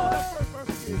war.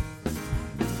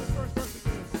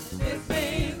 This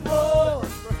means war.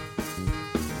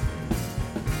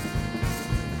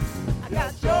 I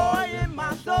got joy in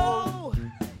my soul.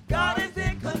 God is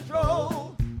in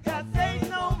control. Got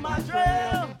Satan on my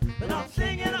trail, but I'm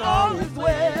singing all is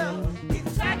well. He's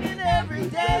attacking every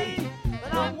day,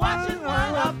 but I'm watching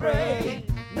while I pray.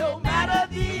 No matter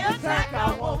the attack,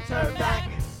 I won't turn back.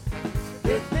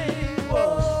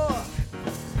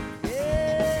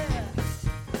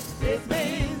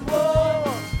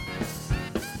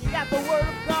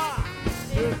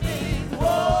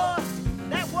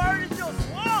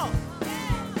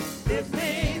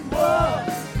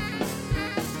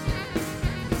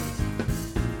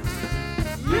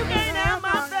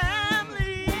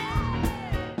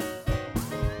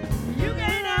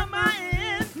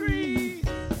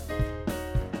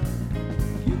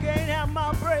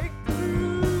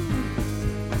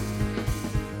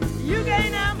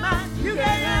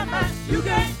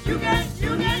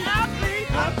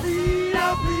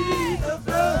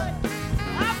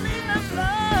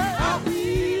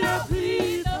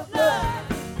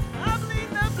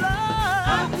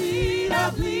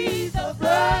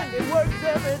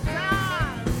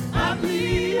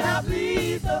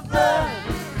 the blood.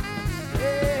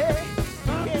 Hey,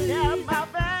 you can't have my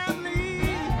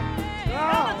family.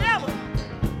 I'm a devil.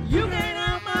 You can't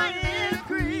have my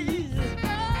increase.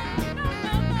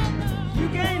 You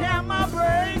can't have my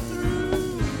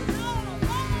breakthrough.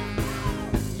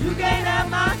 You can't have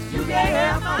my, you can't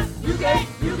have my, you can't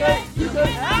have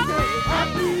I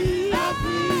plead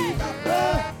the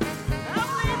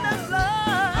blood.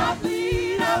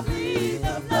 I plead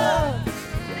the blood.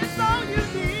 It's all you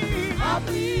need. I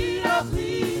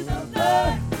plead the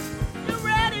blood. You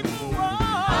ready for war?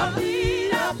 I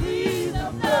plead the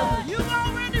blood. You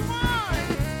already won.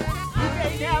 You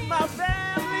can't have my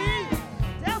family.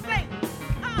 Tell me,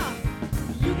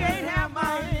 you can't have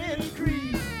my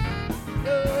increase.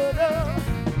 No.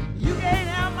 You can't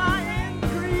have my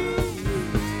increase.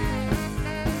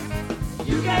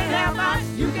 You can't have my,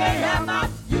 you can't have my,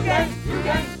 you can't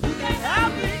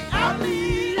have me. I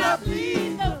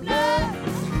plead the blood.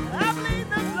 I plead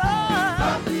the blood.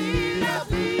 I plead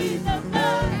the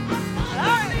blood. I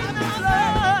plead the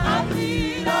blood. I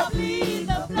plead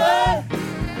the blood.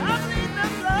 I plead the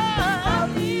blood. I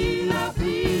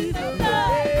plead the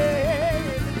blood.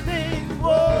 This means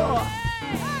war.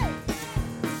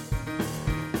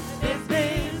 This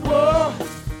means war.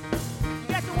 You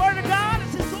got the word of God,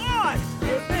 it's his Lord.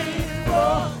 This means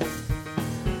war.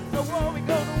 The war we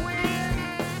gonna win.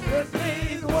 This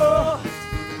means war.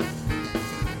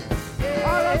 All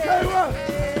right, I tell you what.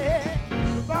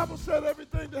 The Bible said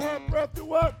everything that had breath do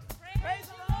what? Praise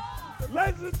the Lord.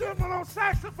 Ladies and gentlemen on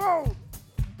saxophone,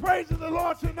 praising the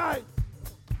Lord tonight,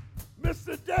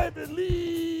 Mr. David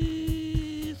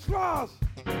Lee Sloss.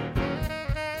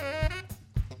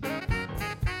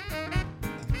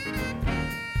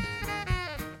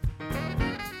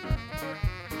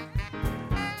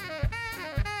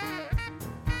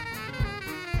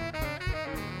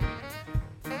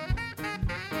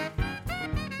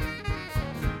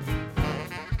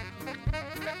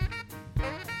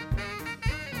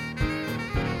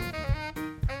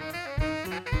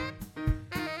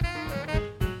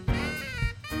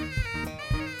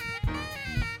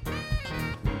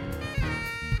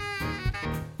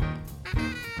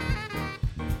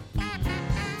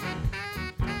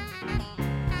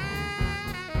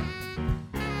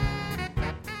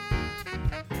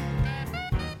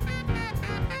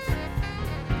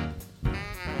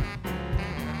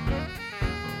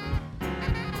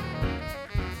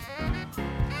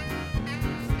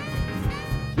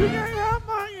 You can't have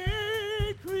my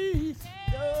increase.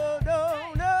 No.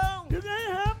 You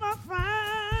can't have my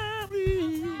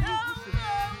family. No.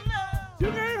 You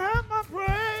can't have my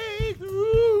breakthrough.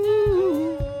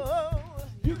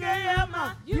 You can't have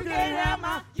my, you can't have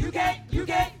my, you can't.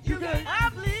 I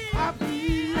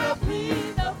plead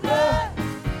the blood.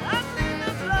 I plead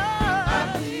the blood. I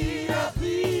plead the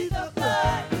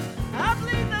blood. I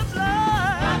plead the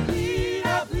blood. I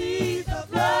plead the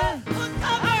blood.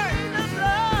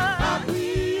 I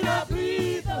plead the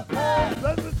blood.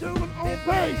 Ladies and gentlemen, on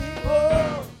bass,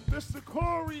 Mr.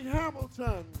 Corey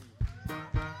Hamilton.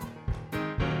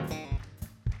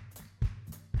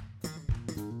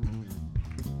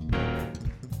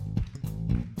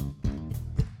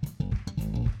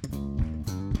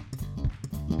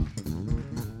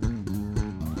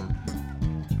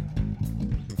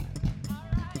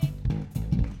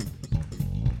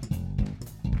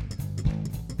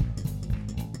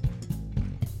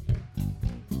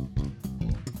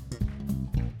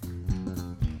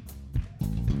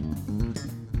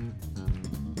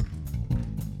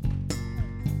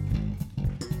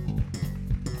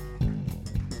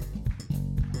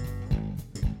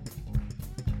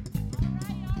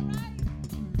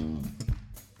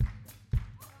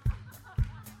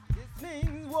 This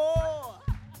means war.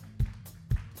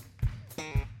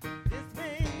 This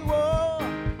means war.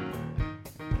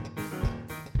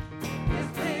 This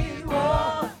means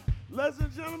war. Ladies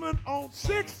and gentlemen, on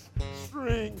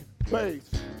 6-string bass.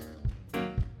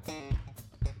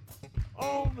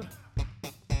 On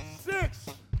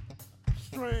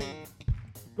 6-string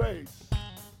bass.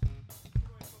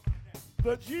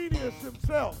 The genius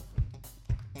himself,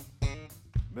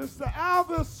 Mr.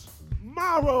 Alvis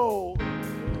Morrow.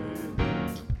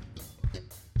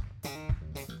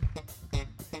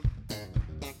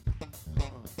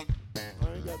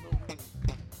 I ain't got no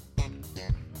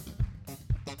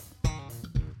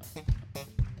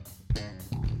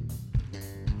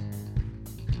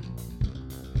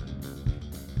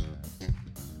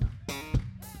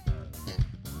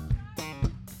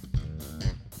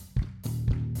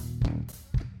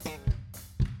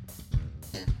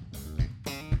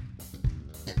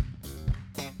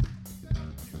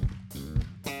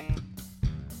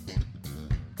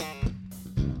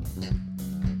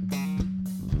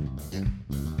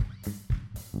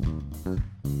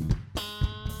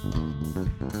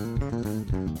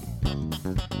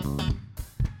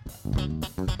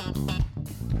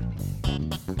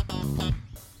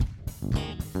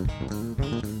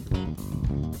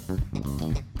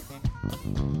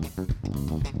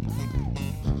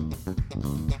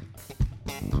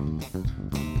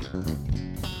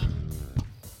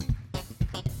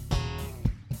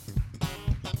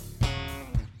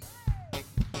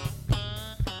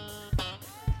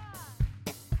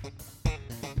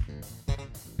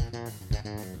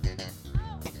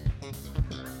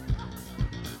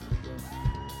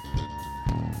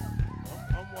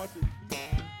I'm watching.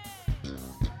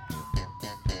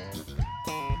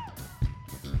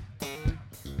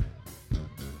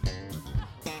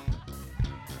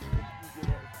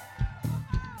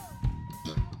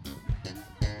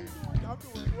 I'm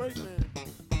doing great, man.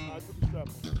 I took a step.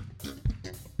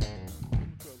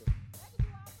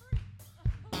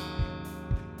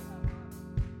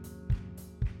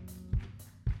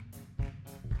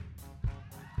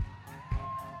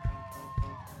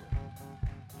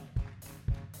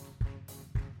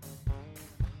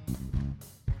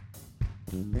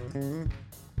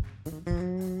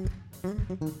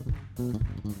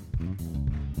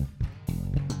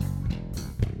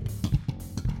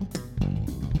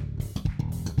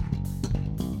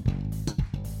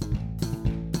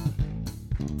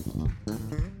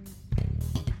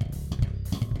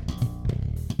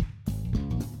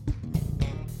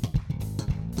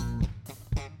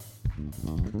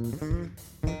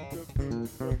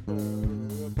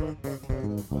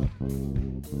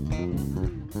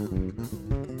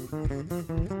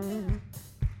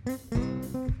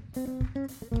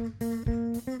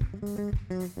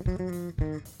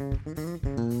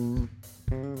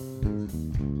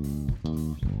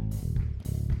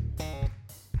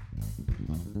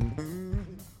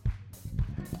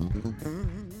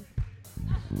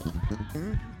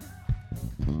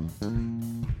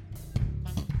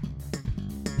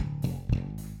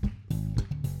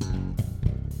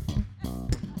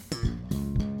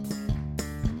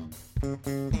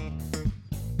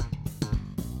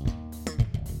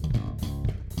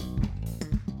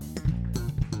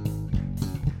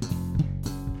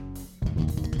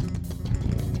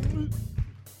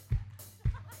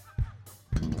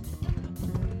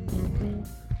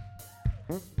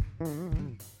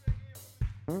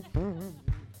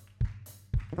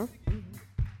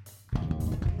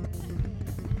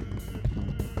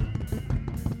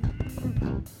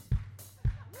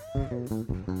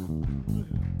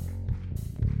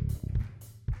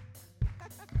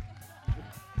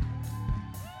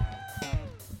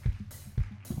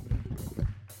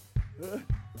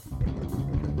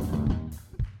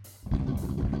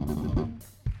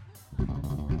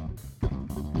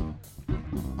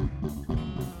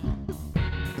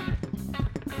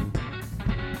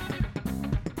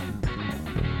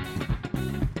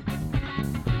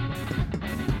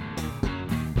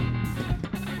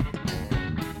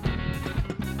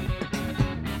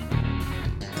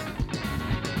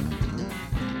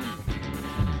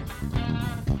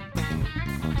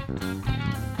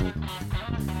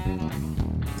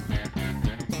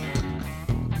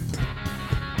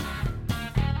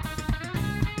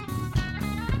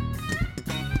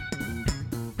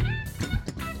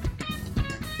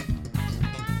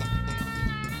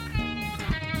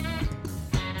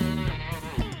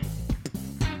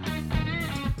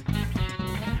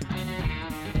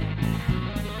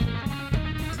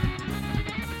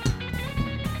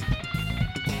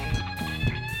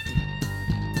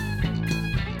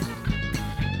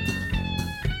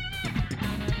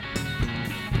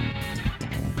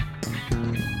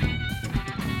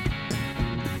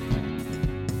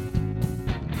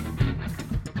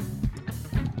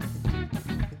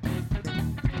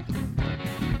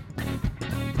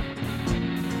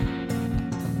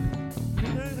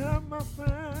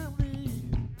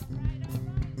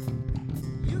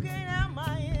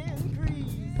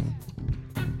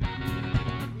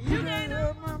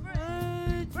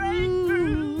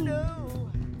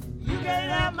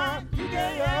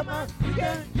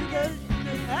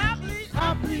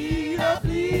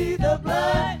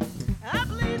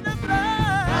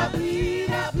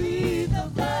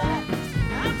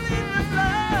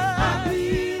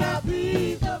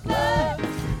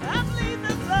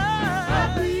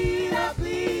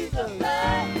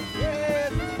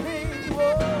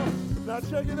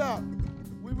 Check it out.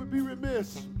 We would be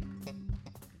remiss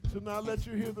to not let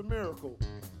you hear the miracle.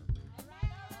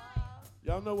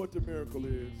 Y'all know what the miracle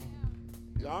is.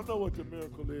 Y'all know what the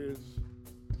miracle is.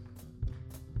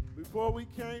 Before we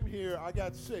came here, I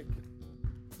got sick.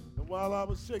 And while I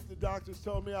was sick, the doctors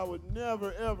told me I would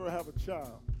never, ever have a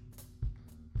child.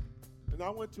 And I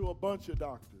went to a bunch of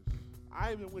doctors.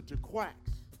 I even went to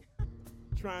quacks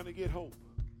trying to get hope.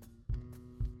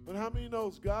 But how many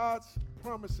knows God's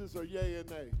promises are yea and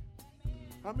nay?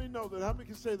 How many know that? How many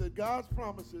can say that God's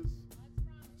promises,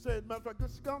 say, matter of fact,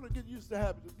 just going to get used to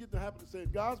habit, just get the habit of saying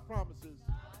God's promises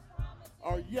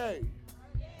are yea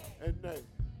and nay.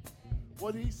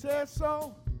 What he says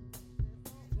so,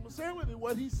 say it with me,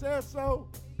 what he says so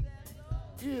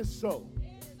is so.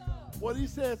 What he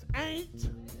says ain't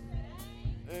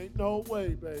Ain't no way,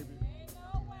 baby.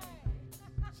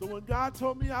 So when God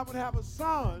told me I would have a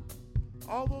son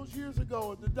all those years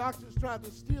ago and the doctors tried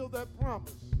to steal that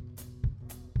promise,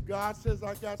 God says,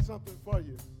 I got something for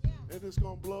you, and it's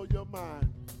going to blow your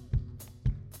mind.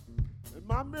 And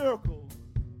my miracle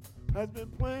has been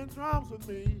playing drums with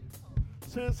me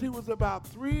since he was about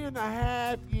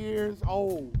 3.5 years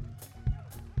old.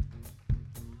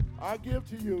 I give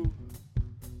to you,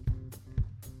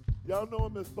 y'all know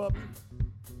him as Bubby.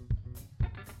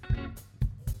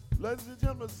 Ladies and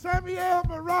gentlemen, Samuel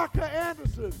Baraka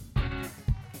Anderson.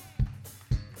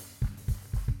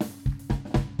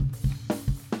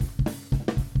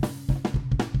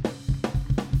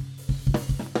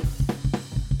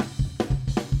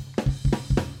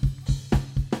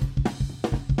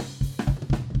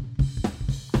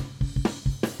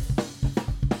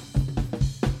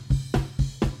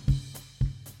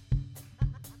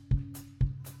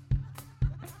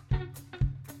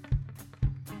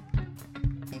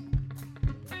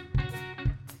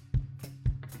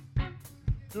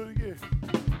 Do it again.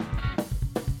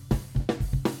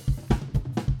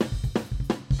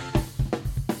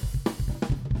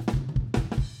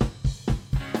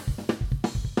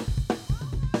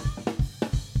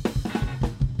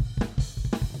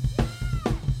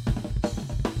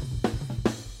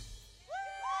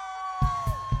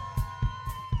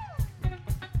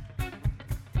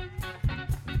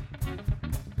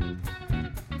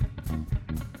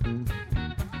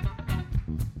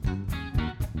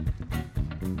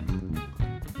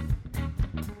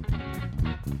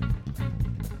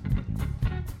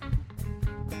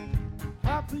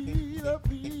 I plead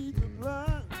the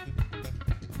blood.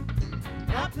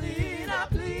 I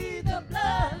plead the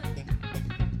blood.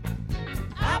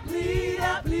 I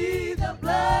plead the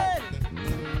blood.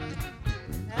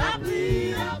 I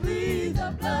plead the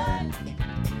blood.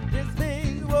 This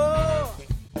means war.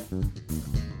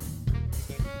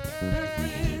 This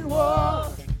means war.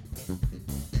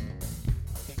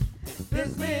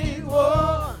 This means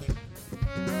war.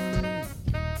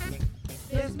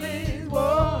 This means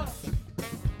war.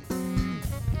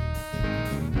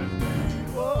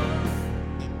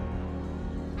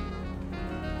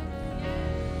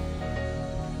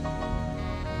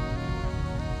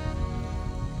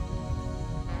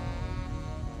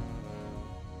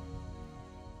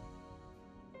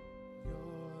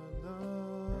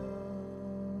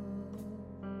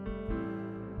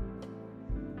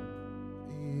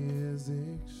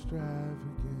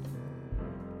 Extravagant.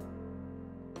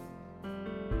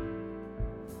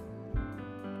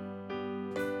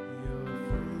 Your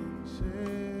friendship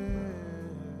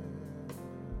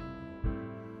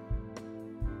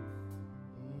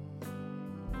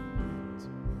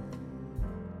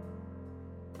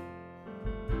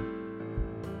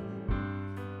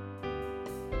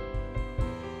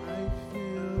I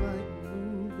feel like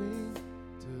moving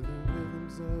to the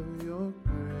rhythms of your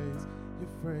grace.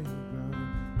 Your fragrance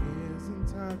is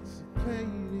entirely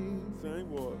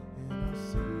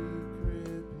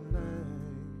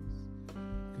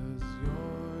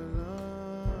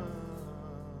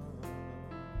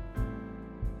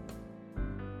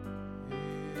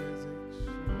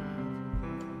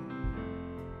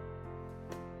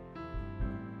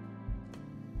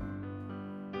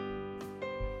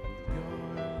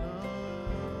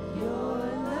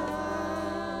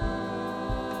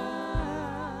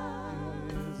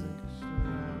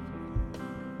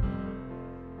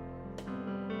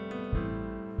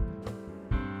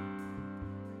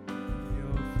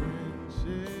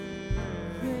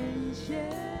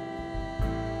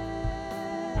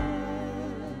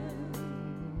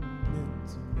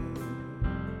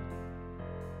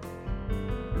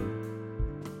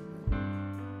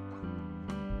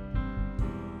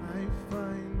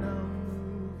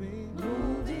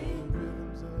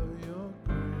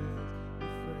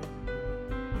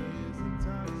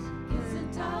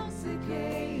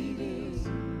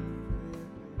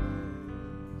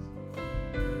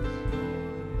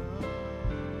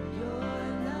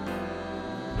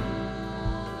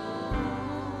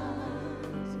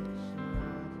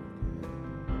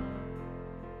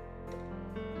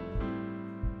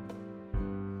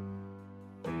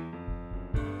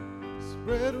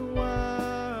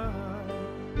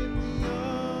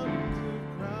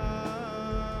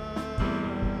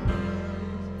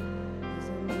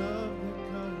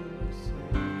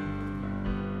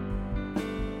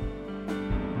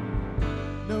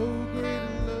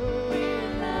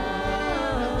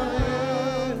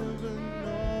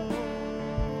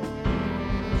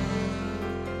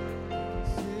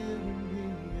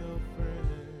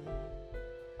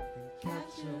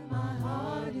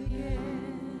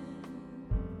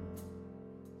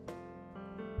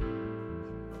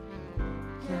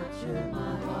Capture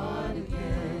my heart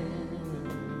again.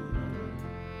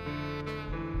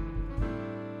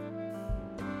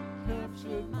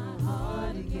 Capture my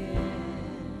heart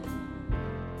again.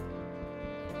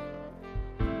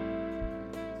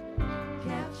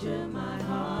 Capture my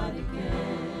heart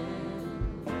again.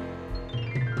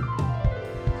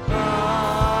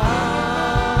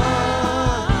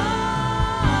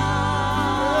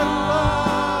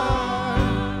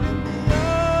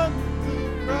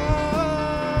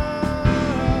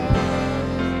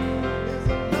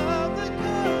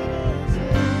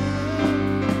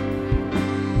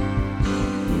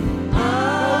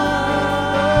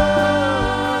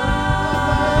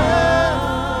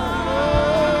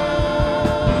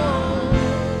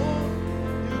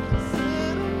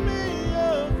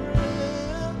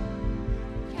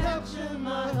 Capture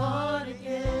my heart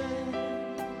again.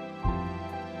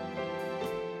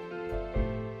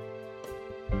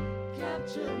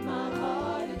 Capture my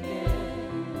heart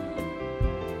again.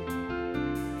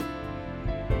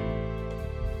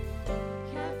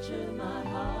 Capture my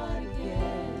heart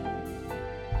again.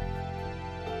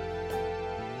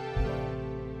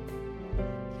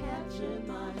 Capture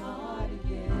my heart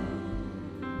again.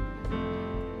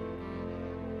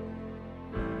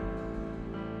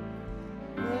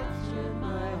 Capture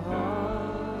my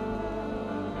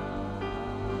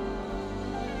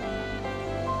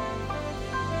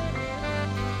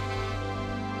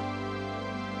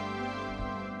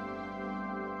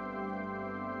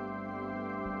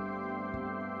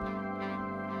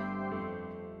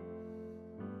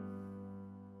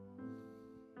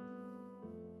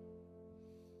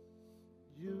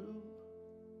You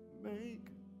make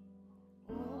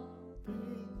all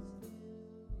things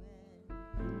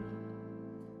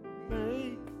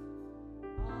make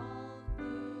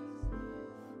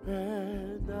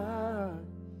and I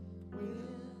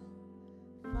will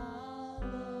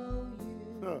follow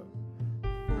you huh.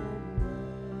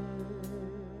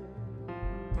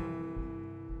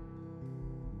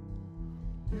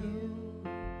 You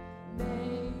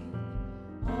make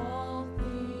all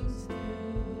things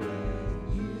new,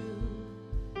 and you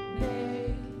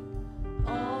make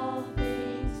all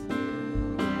things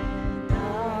new, and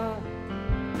I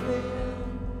will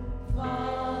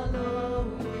follow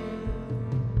you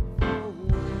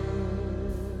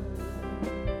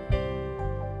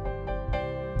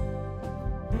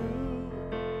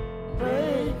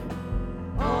Make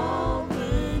all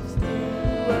things new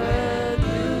and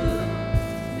you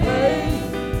make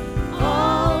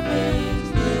all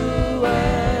things new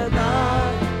and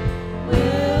I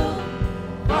will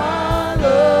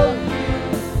follow you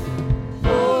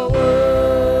forward.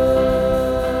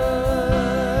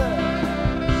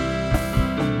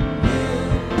 You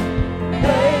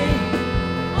make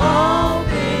all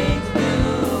things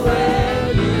new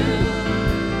and you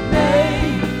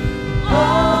make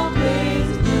all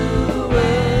things new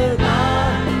and I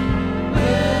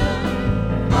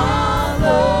will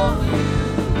follow you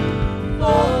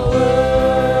forward.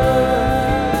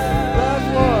 Last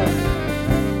one.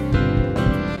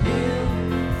 You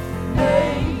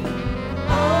make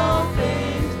all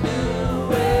things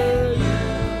new and you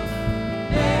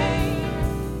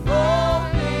make all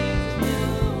things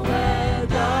new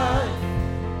and I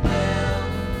will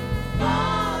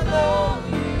follow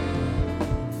you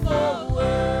forward.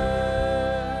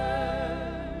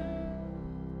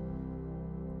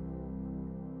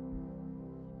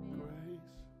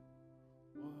 Grace,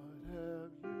 what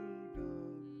have you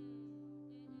done?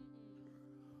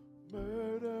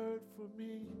 Murdered for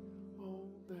me on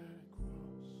that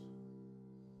cross,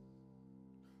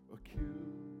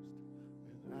 accused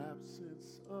in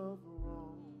absence of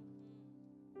wrong,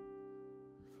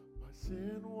 my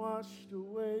sin washed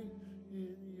away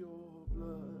in your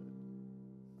blood.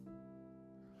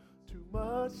 Too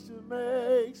much to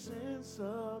make sense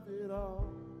of it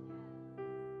all.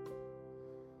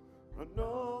 I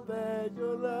know that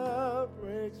your love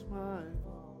breaks my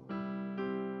fall.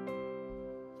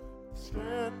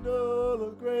 Scandal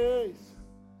of grace,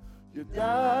 you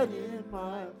died in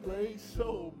my place,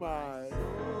 so my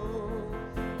soul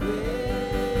will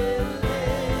live.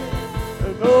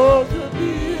 And oh, to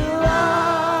be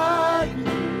like you,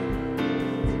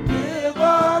 to give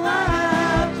all I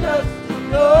have just to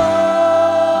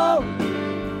know you.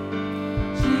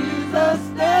 Jesus,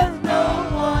 there's no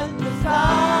one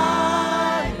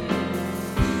beside you.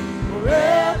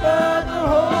 Forever the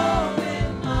home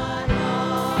in my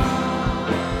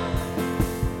heart.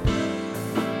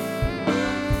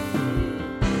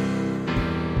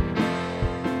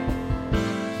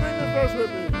 Sing the verse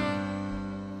with me.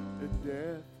 In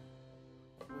death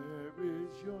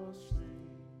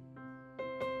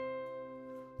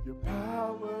Your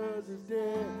power's as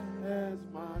dead as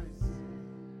my sin.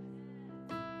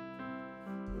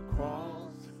 The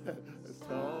cross has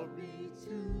taught me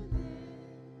to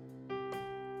live.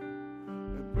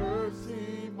 And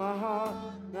mercy my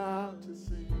heart now to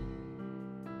sing.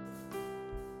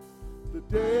 The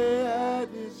day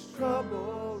and its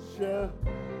trouble shall.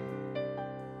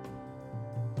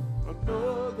 I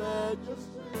know that your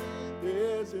strength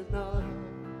is enough.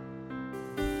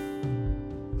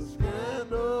 The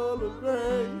scandal of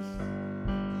grace,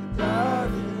 you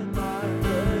died in my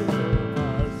place,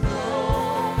 my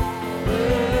soul.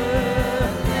 Yeah.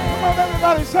 Come on,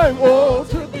 everybody say, oh,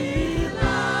 to be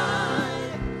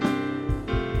alive.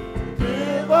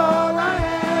 Give all I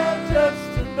have just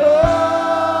to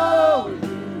know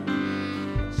you.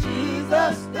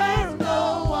 Jesus, there's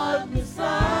no one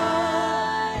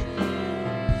beside you.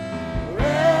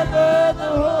 Forever the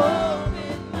hope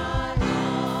in my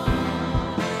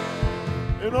heart.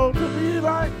 And oh, to be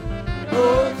like,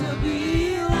 oh, to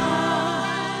be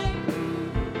like,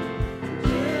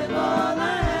 give all I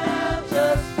have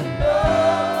just to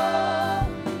know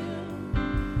you.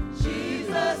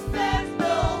 Jesus, there's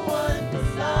no one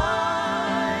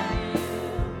beside you.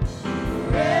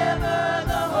 Forever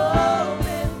the hope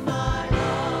in my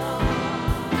heart.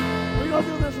 We're going to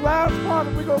do this last part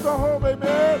and we're going to go home, amen.